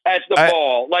hacking at the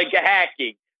ball, like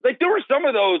hacking. Like there were some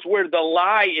of those where the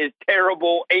lie is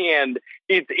terrible and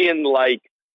it's in like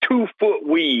 2-foot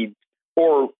weeds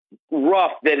or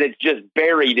rough that it's just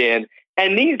buried in.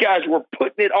 And these guys were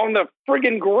putting it on the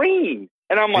friggin' green.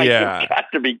 And I'm like, You've got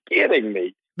to be kidding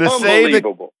me.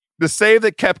 Unbelievable. The save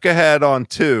that Koepka had on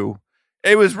 2,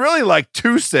 it was really like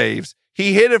 2 saves.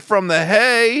 He hit it from the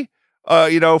hay,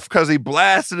 because he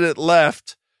blasted it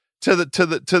left to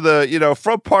the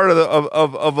front part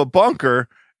of a bunker,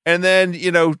 and then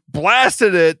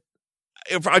blasted it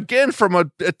again from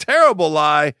a terrible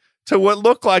lie to what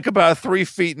looked like about 3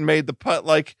 feet and made the putt.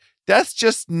 Like that's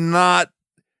just not.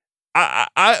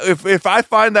 If I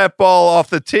find that ball off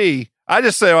the tee, I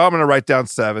just say, I'm going to write down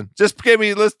 7.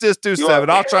 Let's just do 7.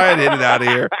 I'll try and hit it out of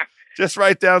here. Just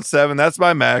write down 7. That's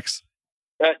my max.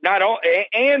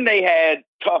 And they had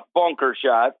tough bunker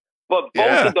shots, but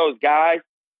both of those guys,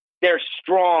 they're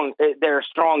strong. They're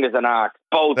strong as an ox.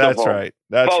 Both of them. That's right.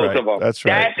 That's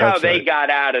right. That's how they got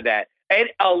out of that. And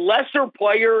a lesser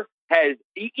player has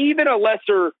even a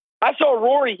lesser. I saw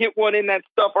Rory hit one in that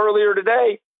stuff earlier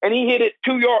today, and he hit it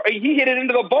 2 yards. He hit it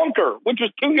into the bunker, which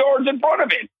was 2 yards in front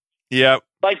of it. Yep.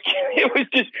 Like it was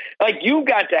just like you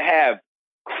got to have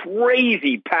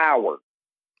crazy power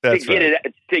to get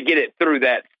it through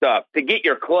that stuff, to get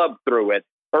your club through it,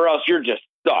 or else you're just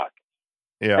stuck.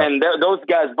 Yeah. And those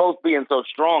guys both being so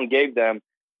strong gave them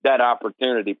that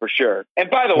opportunity for sure. And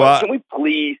by the way, can we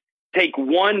please take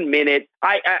 1 minute?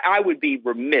 I would be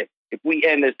remiss if we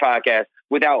end this podcast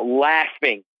without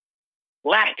laughing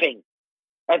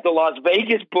at the Las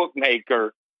Vegas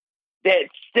bookmaker that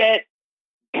set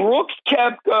Brooks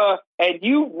Koepka, and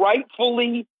you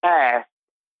rightfully asked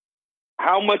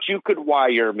how much you could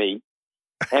wire me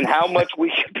and how much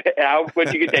how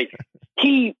much you could take.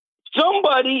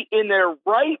 Somebody in their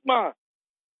right mind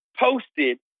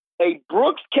posted a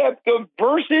Brooks Koepka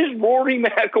versus Rory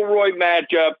McIlroy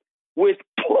matchup with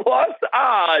plus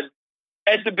odds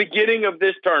at the beginning of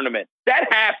this tournament.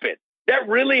 That happened. That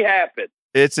really happened.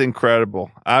 It's incredible.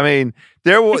 I mean,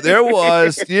 there was,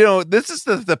 this is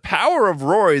the power of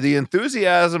Rory, the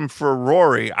enthusiasm for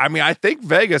Rory. I mean, I think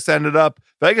Vegas had to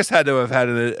have had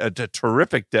a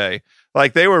terrific day.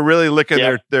 Like, they were really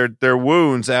licking their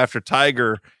wounds after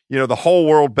Tiger. The whole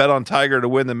world bet on Tiger to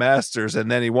win the Masters,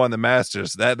 and then he won the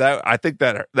Masters. I think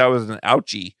that was an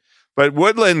ouchie. But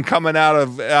Woodland coming out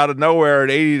of nowhere at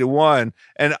 80-1,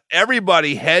 and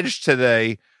everybody hedged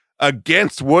today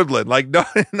against Woodland. Like,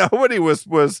 nobody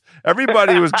was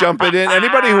everybody was jumping in.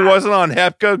 Anybody who wasn't on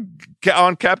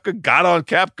Koepka got on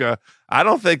Koepka. I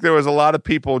don't think there was a lot of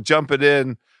people jumping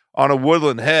in on a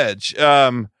Woodland hedge.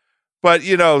 But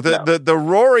the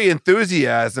Rory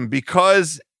enthusiasm,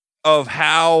 because of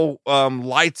how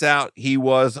lights out he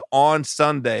was on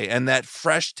Sunday, and that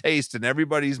fresh taste in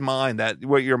everybody's mind, that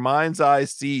what your mind's eye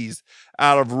sees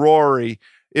out of Rory,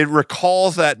 it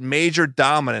recalls that major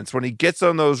dominance when he gets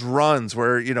on those runs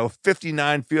where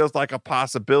 59 feels like a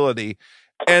possibility.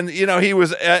 And he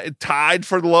was tied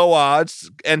for low odds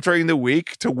entering the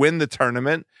week to win the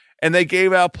tournament, and they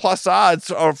gave out plus odds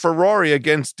for Rory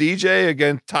against DJ,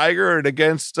 against Tiger, and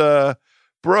against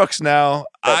Brooks. Now,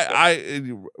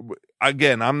 I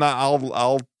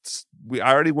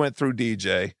already went through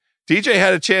DJ. DJ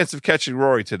had a chance of catching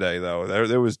Rory today, though.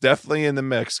 There was definitely in the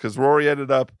mix, because Rory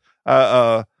ended up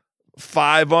 5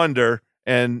 under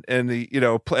and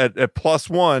at plus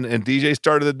 1, and DJ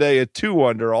started the day at 2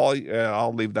 under.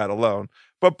 I'll leave that alone.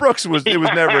 But Brooks was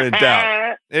never in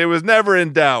doubt. It was never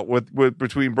in doubt with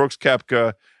between Brooks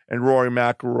Koepka and Rory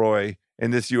McIlroy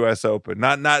in this U.S. Open.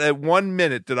 Not at 1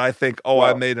 minute did I think,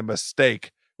 I made a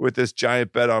mistake with this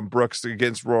giant bet on Brooks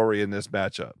against Rory in this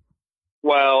matchup.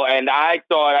 Well, and I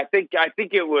think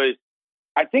Koepka's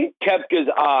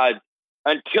odds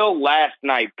until last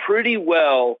night pretty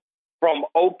well from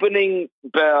opening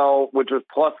bell, which was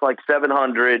plus like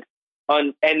 700.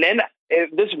 And then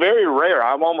this is very rare.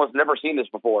 I've almost never seen this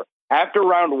before. After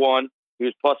round 1, he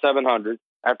was plus 700.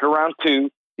 After round 2,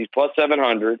 he's plus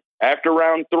 700. After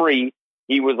round 3,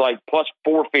 he was like plus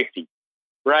 450.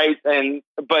 Right.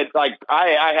 But like,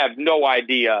 I have no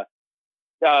idea.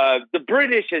 The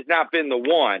British has not been the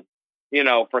one,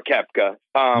 for Koepka.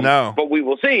 No, but we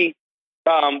will see.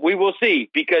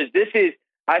 Because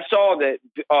I saw that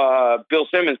Bill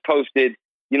Simmons posted,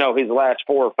 his last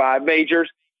 4 or 5 majors.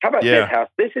 How about this, House?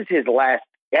 This is his last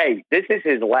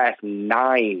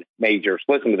 9 majors.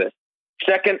 Listen to this.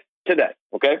 Second today,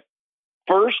 okay?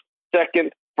 First,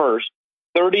 second, first,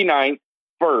 39th,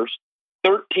 first,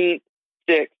 13th,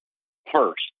 6th,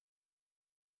 first.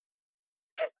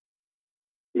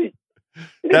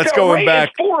 That's going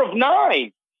back. 4 of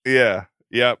 9. Yeah.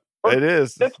 Yep. It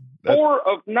is. That's 4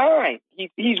 of 9.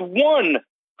 He's won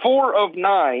 4 of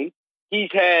 9.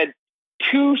 He's had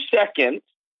 2 seconds.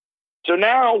 So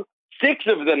now 6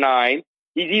 of the 9,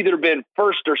 he's either been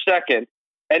first or second.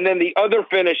 And then the other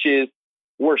finishes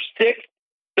were 6th,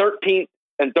 13th,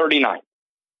 and 39th.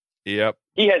 Yep.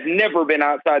 He has never been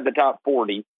outside the top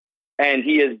 40. And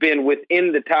he has been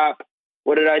within the top,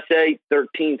 what did I say?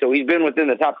 13. So he's been within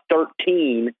the top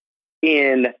 13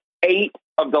 in 8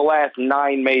 of the last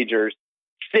 9 majors.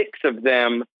 6 of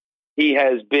them, he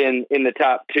has been in the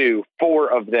top 2.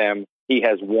 4 of them, he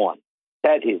has won.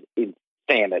 That is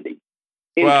insanity.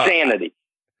 Insanity.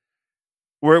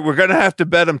 Well, we're going to have to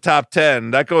bet him top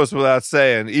 10. That goes without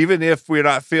saying. Even if we're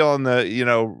not feeling the,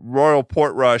 Royal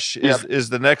Portrush is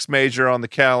the next major on the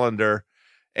calendar.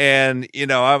 And,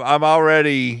 I'm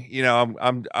already,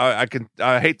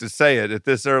 I hate to say it at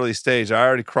this early stage. I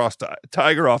already crossed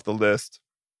Tiger off the list.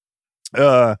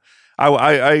 We'll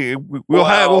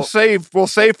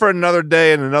save for another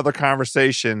day and another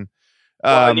conversation.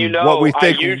 What we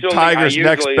think Tiger's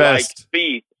next best.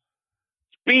 Like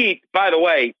Speed, by the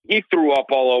way, he threw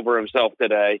up all over himself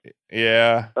today.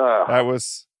 Yeah. That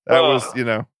was, I was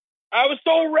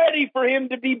so ready for him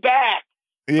to be back.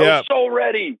 Yeah. I was so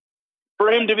ready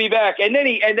for him to be back. And then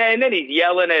he's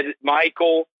yelling at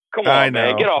Michael. Come on,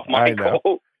 man. Get off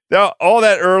Michael. Now, all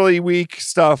that early week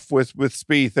stuff with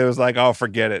Spieth, it was like, oh,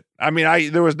 forget it. I mean,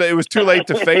 it was too late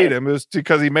to fade him. It was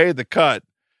because he made the cut,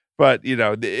 but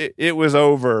it was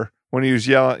over when he was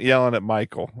yelling at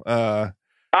Michael.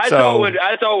 I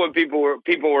thought when people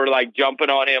were like jumping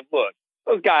on him. Look,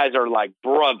 those guys are like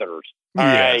brothers. All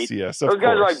right? Yes, Those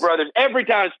guys are like brothers. Every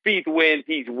time Spieth wins,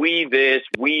 he's we this,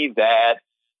 we that.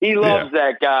 He loves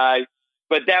that guy,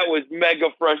 but that was mega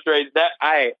frustrating. That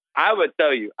I would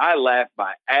tell you, I laughed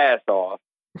my ass off.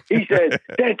 He said,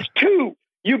 "That's two.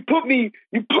 You put me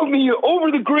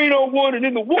over the green on one and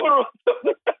in the water on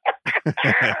the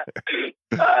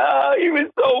he was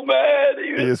so mad.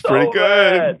 He was so pretty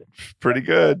good.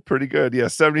 Mad. Pretty good. Yeah,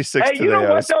 76 hey, today. You know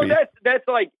what, though? Speed. That's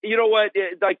like, you know what?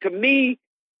 Like, to me,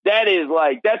 that is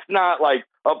like, that's not like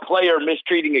a player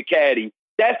mistreating a caddy.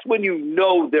 That's when you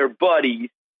know they're buddies.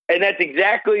 And that's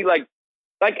exactly like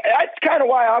that's kind of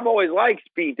why I've always liked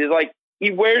Spieth, is like,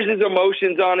 he wears his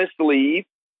emotions on his sleeve.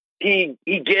 He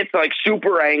gets like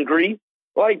super angry.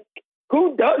 Like,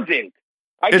 who doesn't?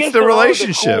 It's the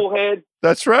relationship. Cool head.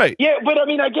 That's right. Yeah, but I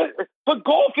mean, but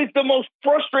golf is the most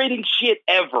frustrating shit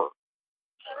ever.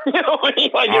 You know what I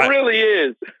mean? Like, it really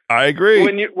is. I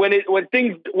agree. When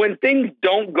things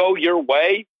don't go your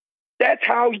way, that's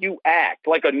how you act,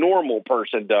 like a normal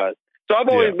person does. So I've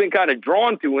always been kind of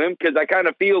drawn to him, because I kind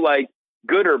of feel like,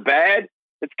 good or bad,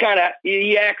 it's kind of,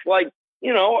 he acts like,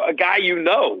 you know, a guy you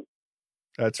know.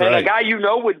 That's right. And a guy you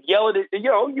know would yell at it, you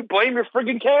know, you blame your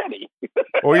friggin' caddy.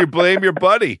 Or you blame your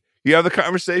buddy. You have the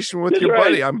conversation with your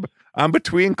buddy. I'm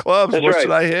between clubs. What should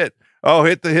I hit? Oh,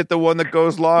 hit the one that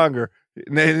goes longer.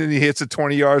 And then he hits it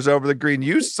 20 yards over the green.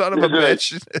 You son of a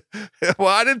bitch. Well,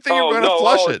 I didn't think you were going to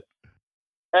flush it.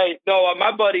 Hey, no,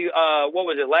 my buddy, what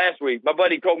was it, last week? My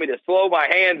buddy told me to slow my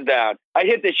hands down. I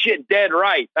hit the shit dead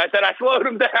right. I said I slowed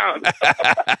him down.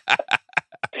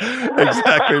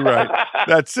 Exactly right.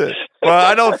 That's it. Well,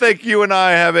 I don't think you and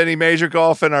I have any major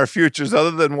golf in our futures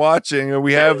other than watching.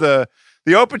 We have the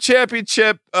Open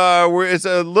Championship, where it's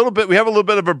a little bit, we have a little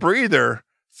bit of a breather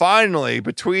finally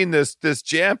between this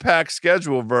jam-packed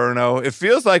schedule, Verno. It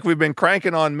feels like we've been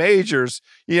cranking on majors.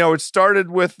 You know, it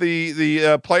started with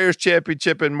the Players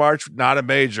Championship in March, not a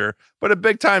major, but a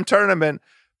big-time tournament.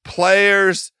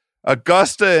 Players,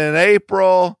 Augusta in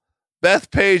April,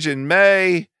 Bethpage in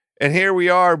May, and here we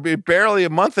are, barely a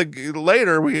month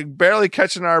later, we barely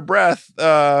catching our breath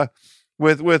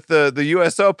with the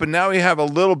U.S. Open. Now we have a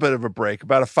little bit of a break,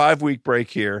 about a 5-week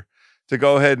break here, to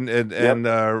go ahead and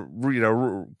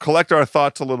collect our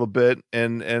thoughts a little bit.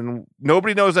 And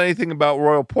nobody knows anything about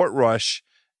Royal Portrush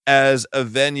as a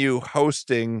venue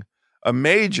hosting a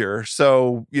major.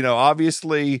 So, you know,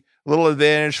 obviously a little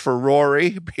advantage for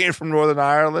Rory being from Northern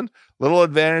Ireland, little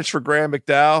advantage for Graham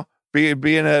McDowell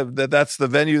being that's the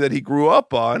venue that he grew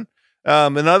up on.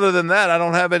 And other than that, I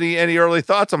don't have any early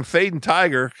thoughts. I'm fading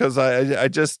Tiger, because I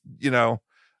just, you know,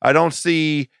 I don't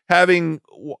see, having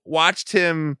watched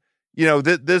him, you know,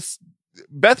 this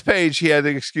Bethpage, he had the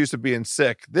excuse of being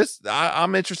sick.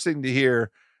 I'm interested to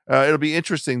hear. It'll be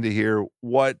interesting to hear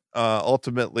what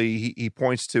ultimately he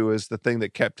points to as the thing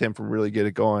that kept him from really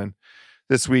getting going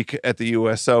this week at the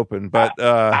U.S. Open. But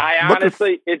I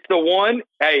honestly, it's the one.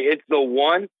 Hey, it's the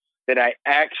one that I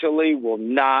actually will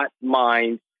not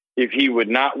mind if he would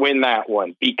not win that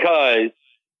one, because,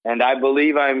 and I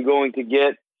believe I'm going to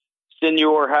get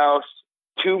Senior House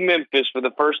to Memphis for the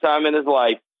first time in his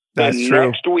life. That's the true.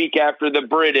 Next week after the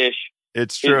British,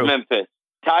 it's true. Is Memphis.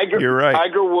 You're right.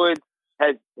 Tiger Woods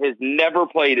has never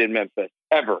played in Memphis,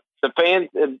 ever. The fans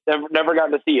have never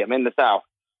gotten to see him in the South.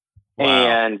 Wow.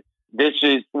 And this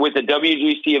is with the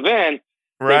WGC event.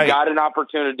 Right. They got an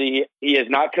opportunity. He has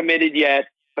not committed yet.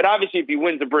 But obviously, if he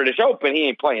wins the British Open, he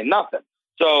ain't playing nothing.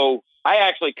 So I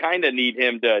actually kind of need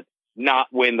him to not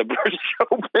win the British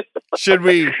Open. Should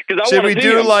we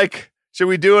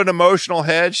do an emotional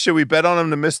hedge? Should we bet on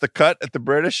him to miss the cut at the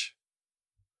British?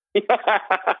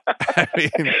 I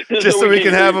mean, just so we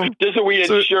can have him. Just so we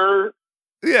ensure.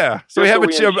 Yeah. So we have a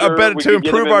bet to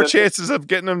improve our chances of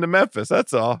getting him to Memphis.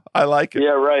 That's all. I like it.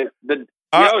 Yeah, right. So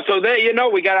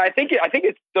we got, I think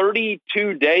it's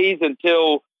 32 days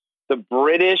until the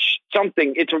British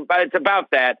something. It's about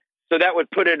that. So that would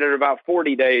put it at about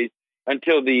 40 days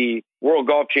until the World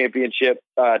Golf Championship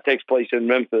takes place in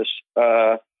Memphis,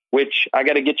 which I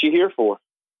got to get you here for.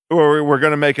 We're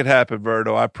going to make it happen,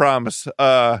 Verno. I promise. With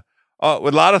a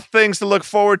lot of things to look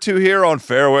forward to here on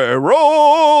Fairway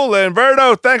Roll. And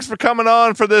Verno, thanks for coming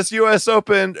on for this U.S.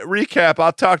 Open recap.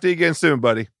 I'll talk to you again soon,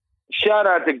 buddy. Shout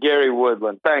out to Gary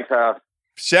Woodland. Thanks, House.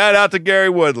 Shout out to Gary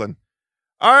Woodland.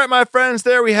 All right, my friends,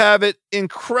 there we have it.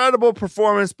 Incredible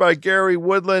performance by Gary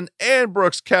Woodland and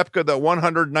Brooks Koepka. The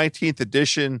 119th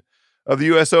edition of the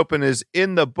U.S. Open is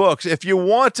in the books. If you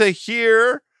want to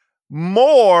hear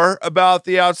more about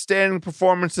the outstanding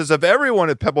performances of everyone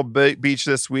at Pebble Beach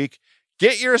this week,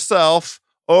 get yourself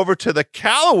over to the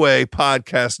Callaway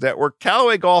Podcast Network,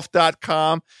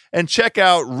 CallawayGolf.com, and check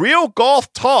out Real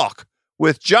Golf Talk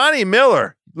with Johnny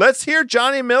Miller. Let's hear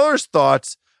Johnny Miller's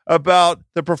thoughts about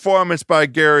the performance by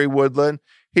Gary Woodland.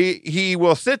 He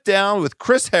will sit down with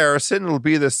Chris Harrison. It'll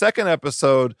be the second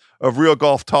episode of Real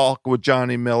Golf Talk with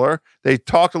Johnny Miller. They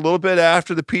talked a little bit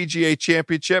after the PGA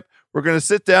Championship. We're going to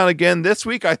sit down again this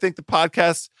week. I think the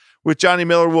podcast with Johnny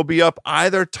Miller will be up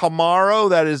either tomorrow,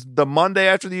 that is the Monday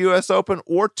after the U.S. Open,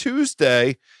 or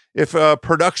Tuesday if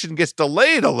production gets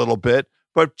delayed a little bit.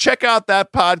 But check out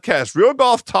that podcast. Real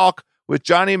Golf Talk with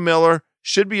Johnny Miller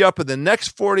should be up in the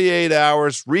next 48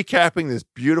 hours, recapping this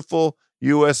beautiful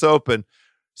U.S. Open.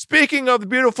 Speaking of the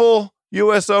beautiful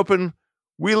U.S. Open,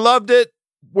 we loved it.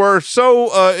 We're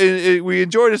we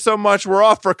enjoyed it so much. We're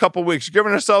off for a couple weeks,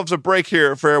 giving ourselves a break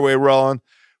here at Fairway Rolling.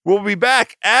 We'll be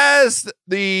back as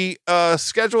the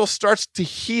schedule starts to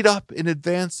heat up in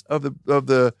advance of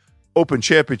the Open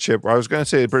Championship. I was going to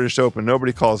say the British Open.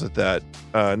 Nobody calls it that.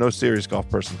 No serious golf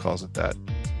person calls it that.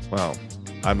 Well,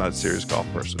 I'm not a serious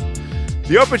golf person.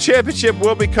 The Open Championship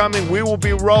will be coming. We will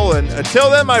be rolling. Until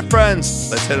then, my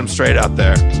friends, let's hit them straight out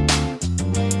there.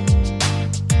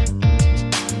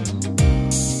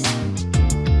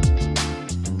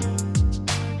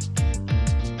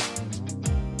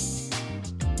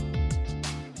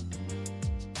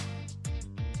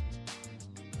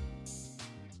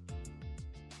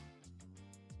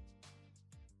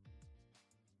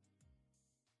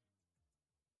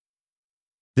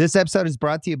 This episode is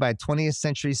brought to you by 20th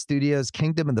Century Studios'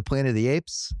 Kingdom of the Planet of the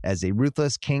Apes. As a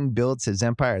ruthless king builds his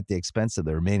empire at the expense of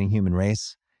the remaining human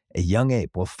race, a young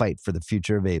ape will fight for the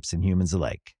future of apes and humans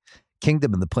alike.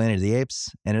 Kingdom of the Planet of the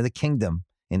Apes. Enter the kingdom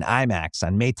in IMAX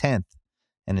on May 10th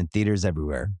and in theaters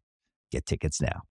everywhere. Get tickets now.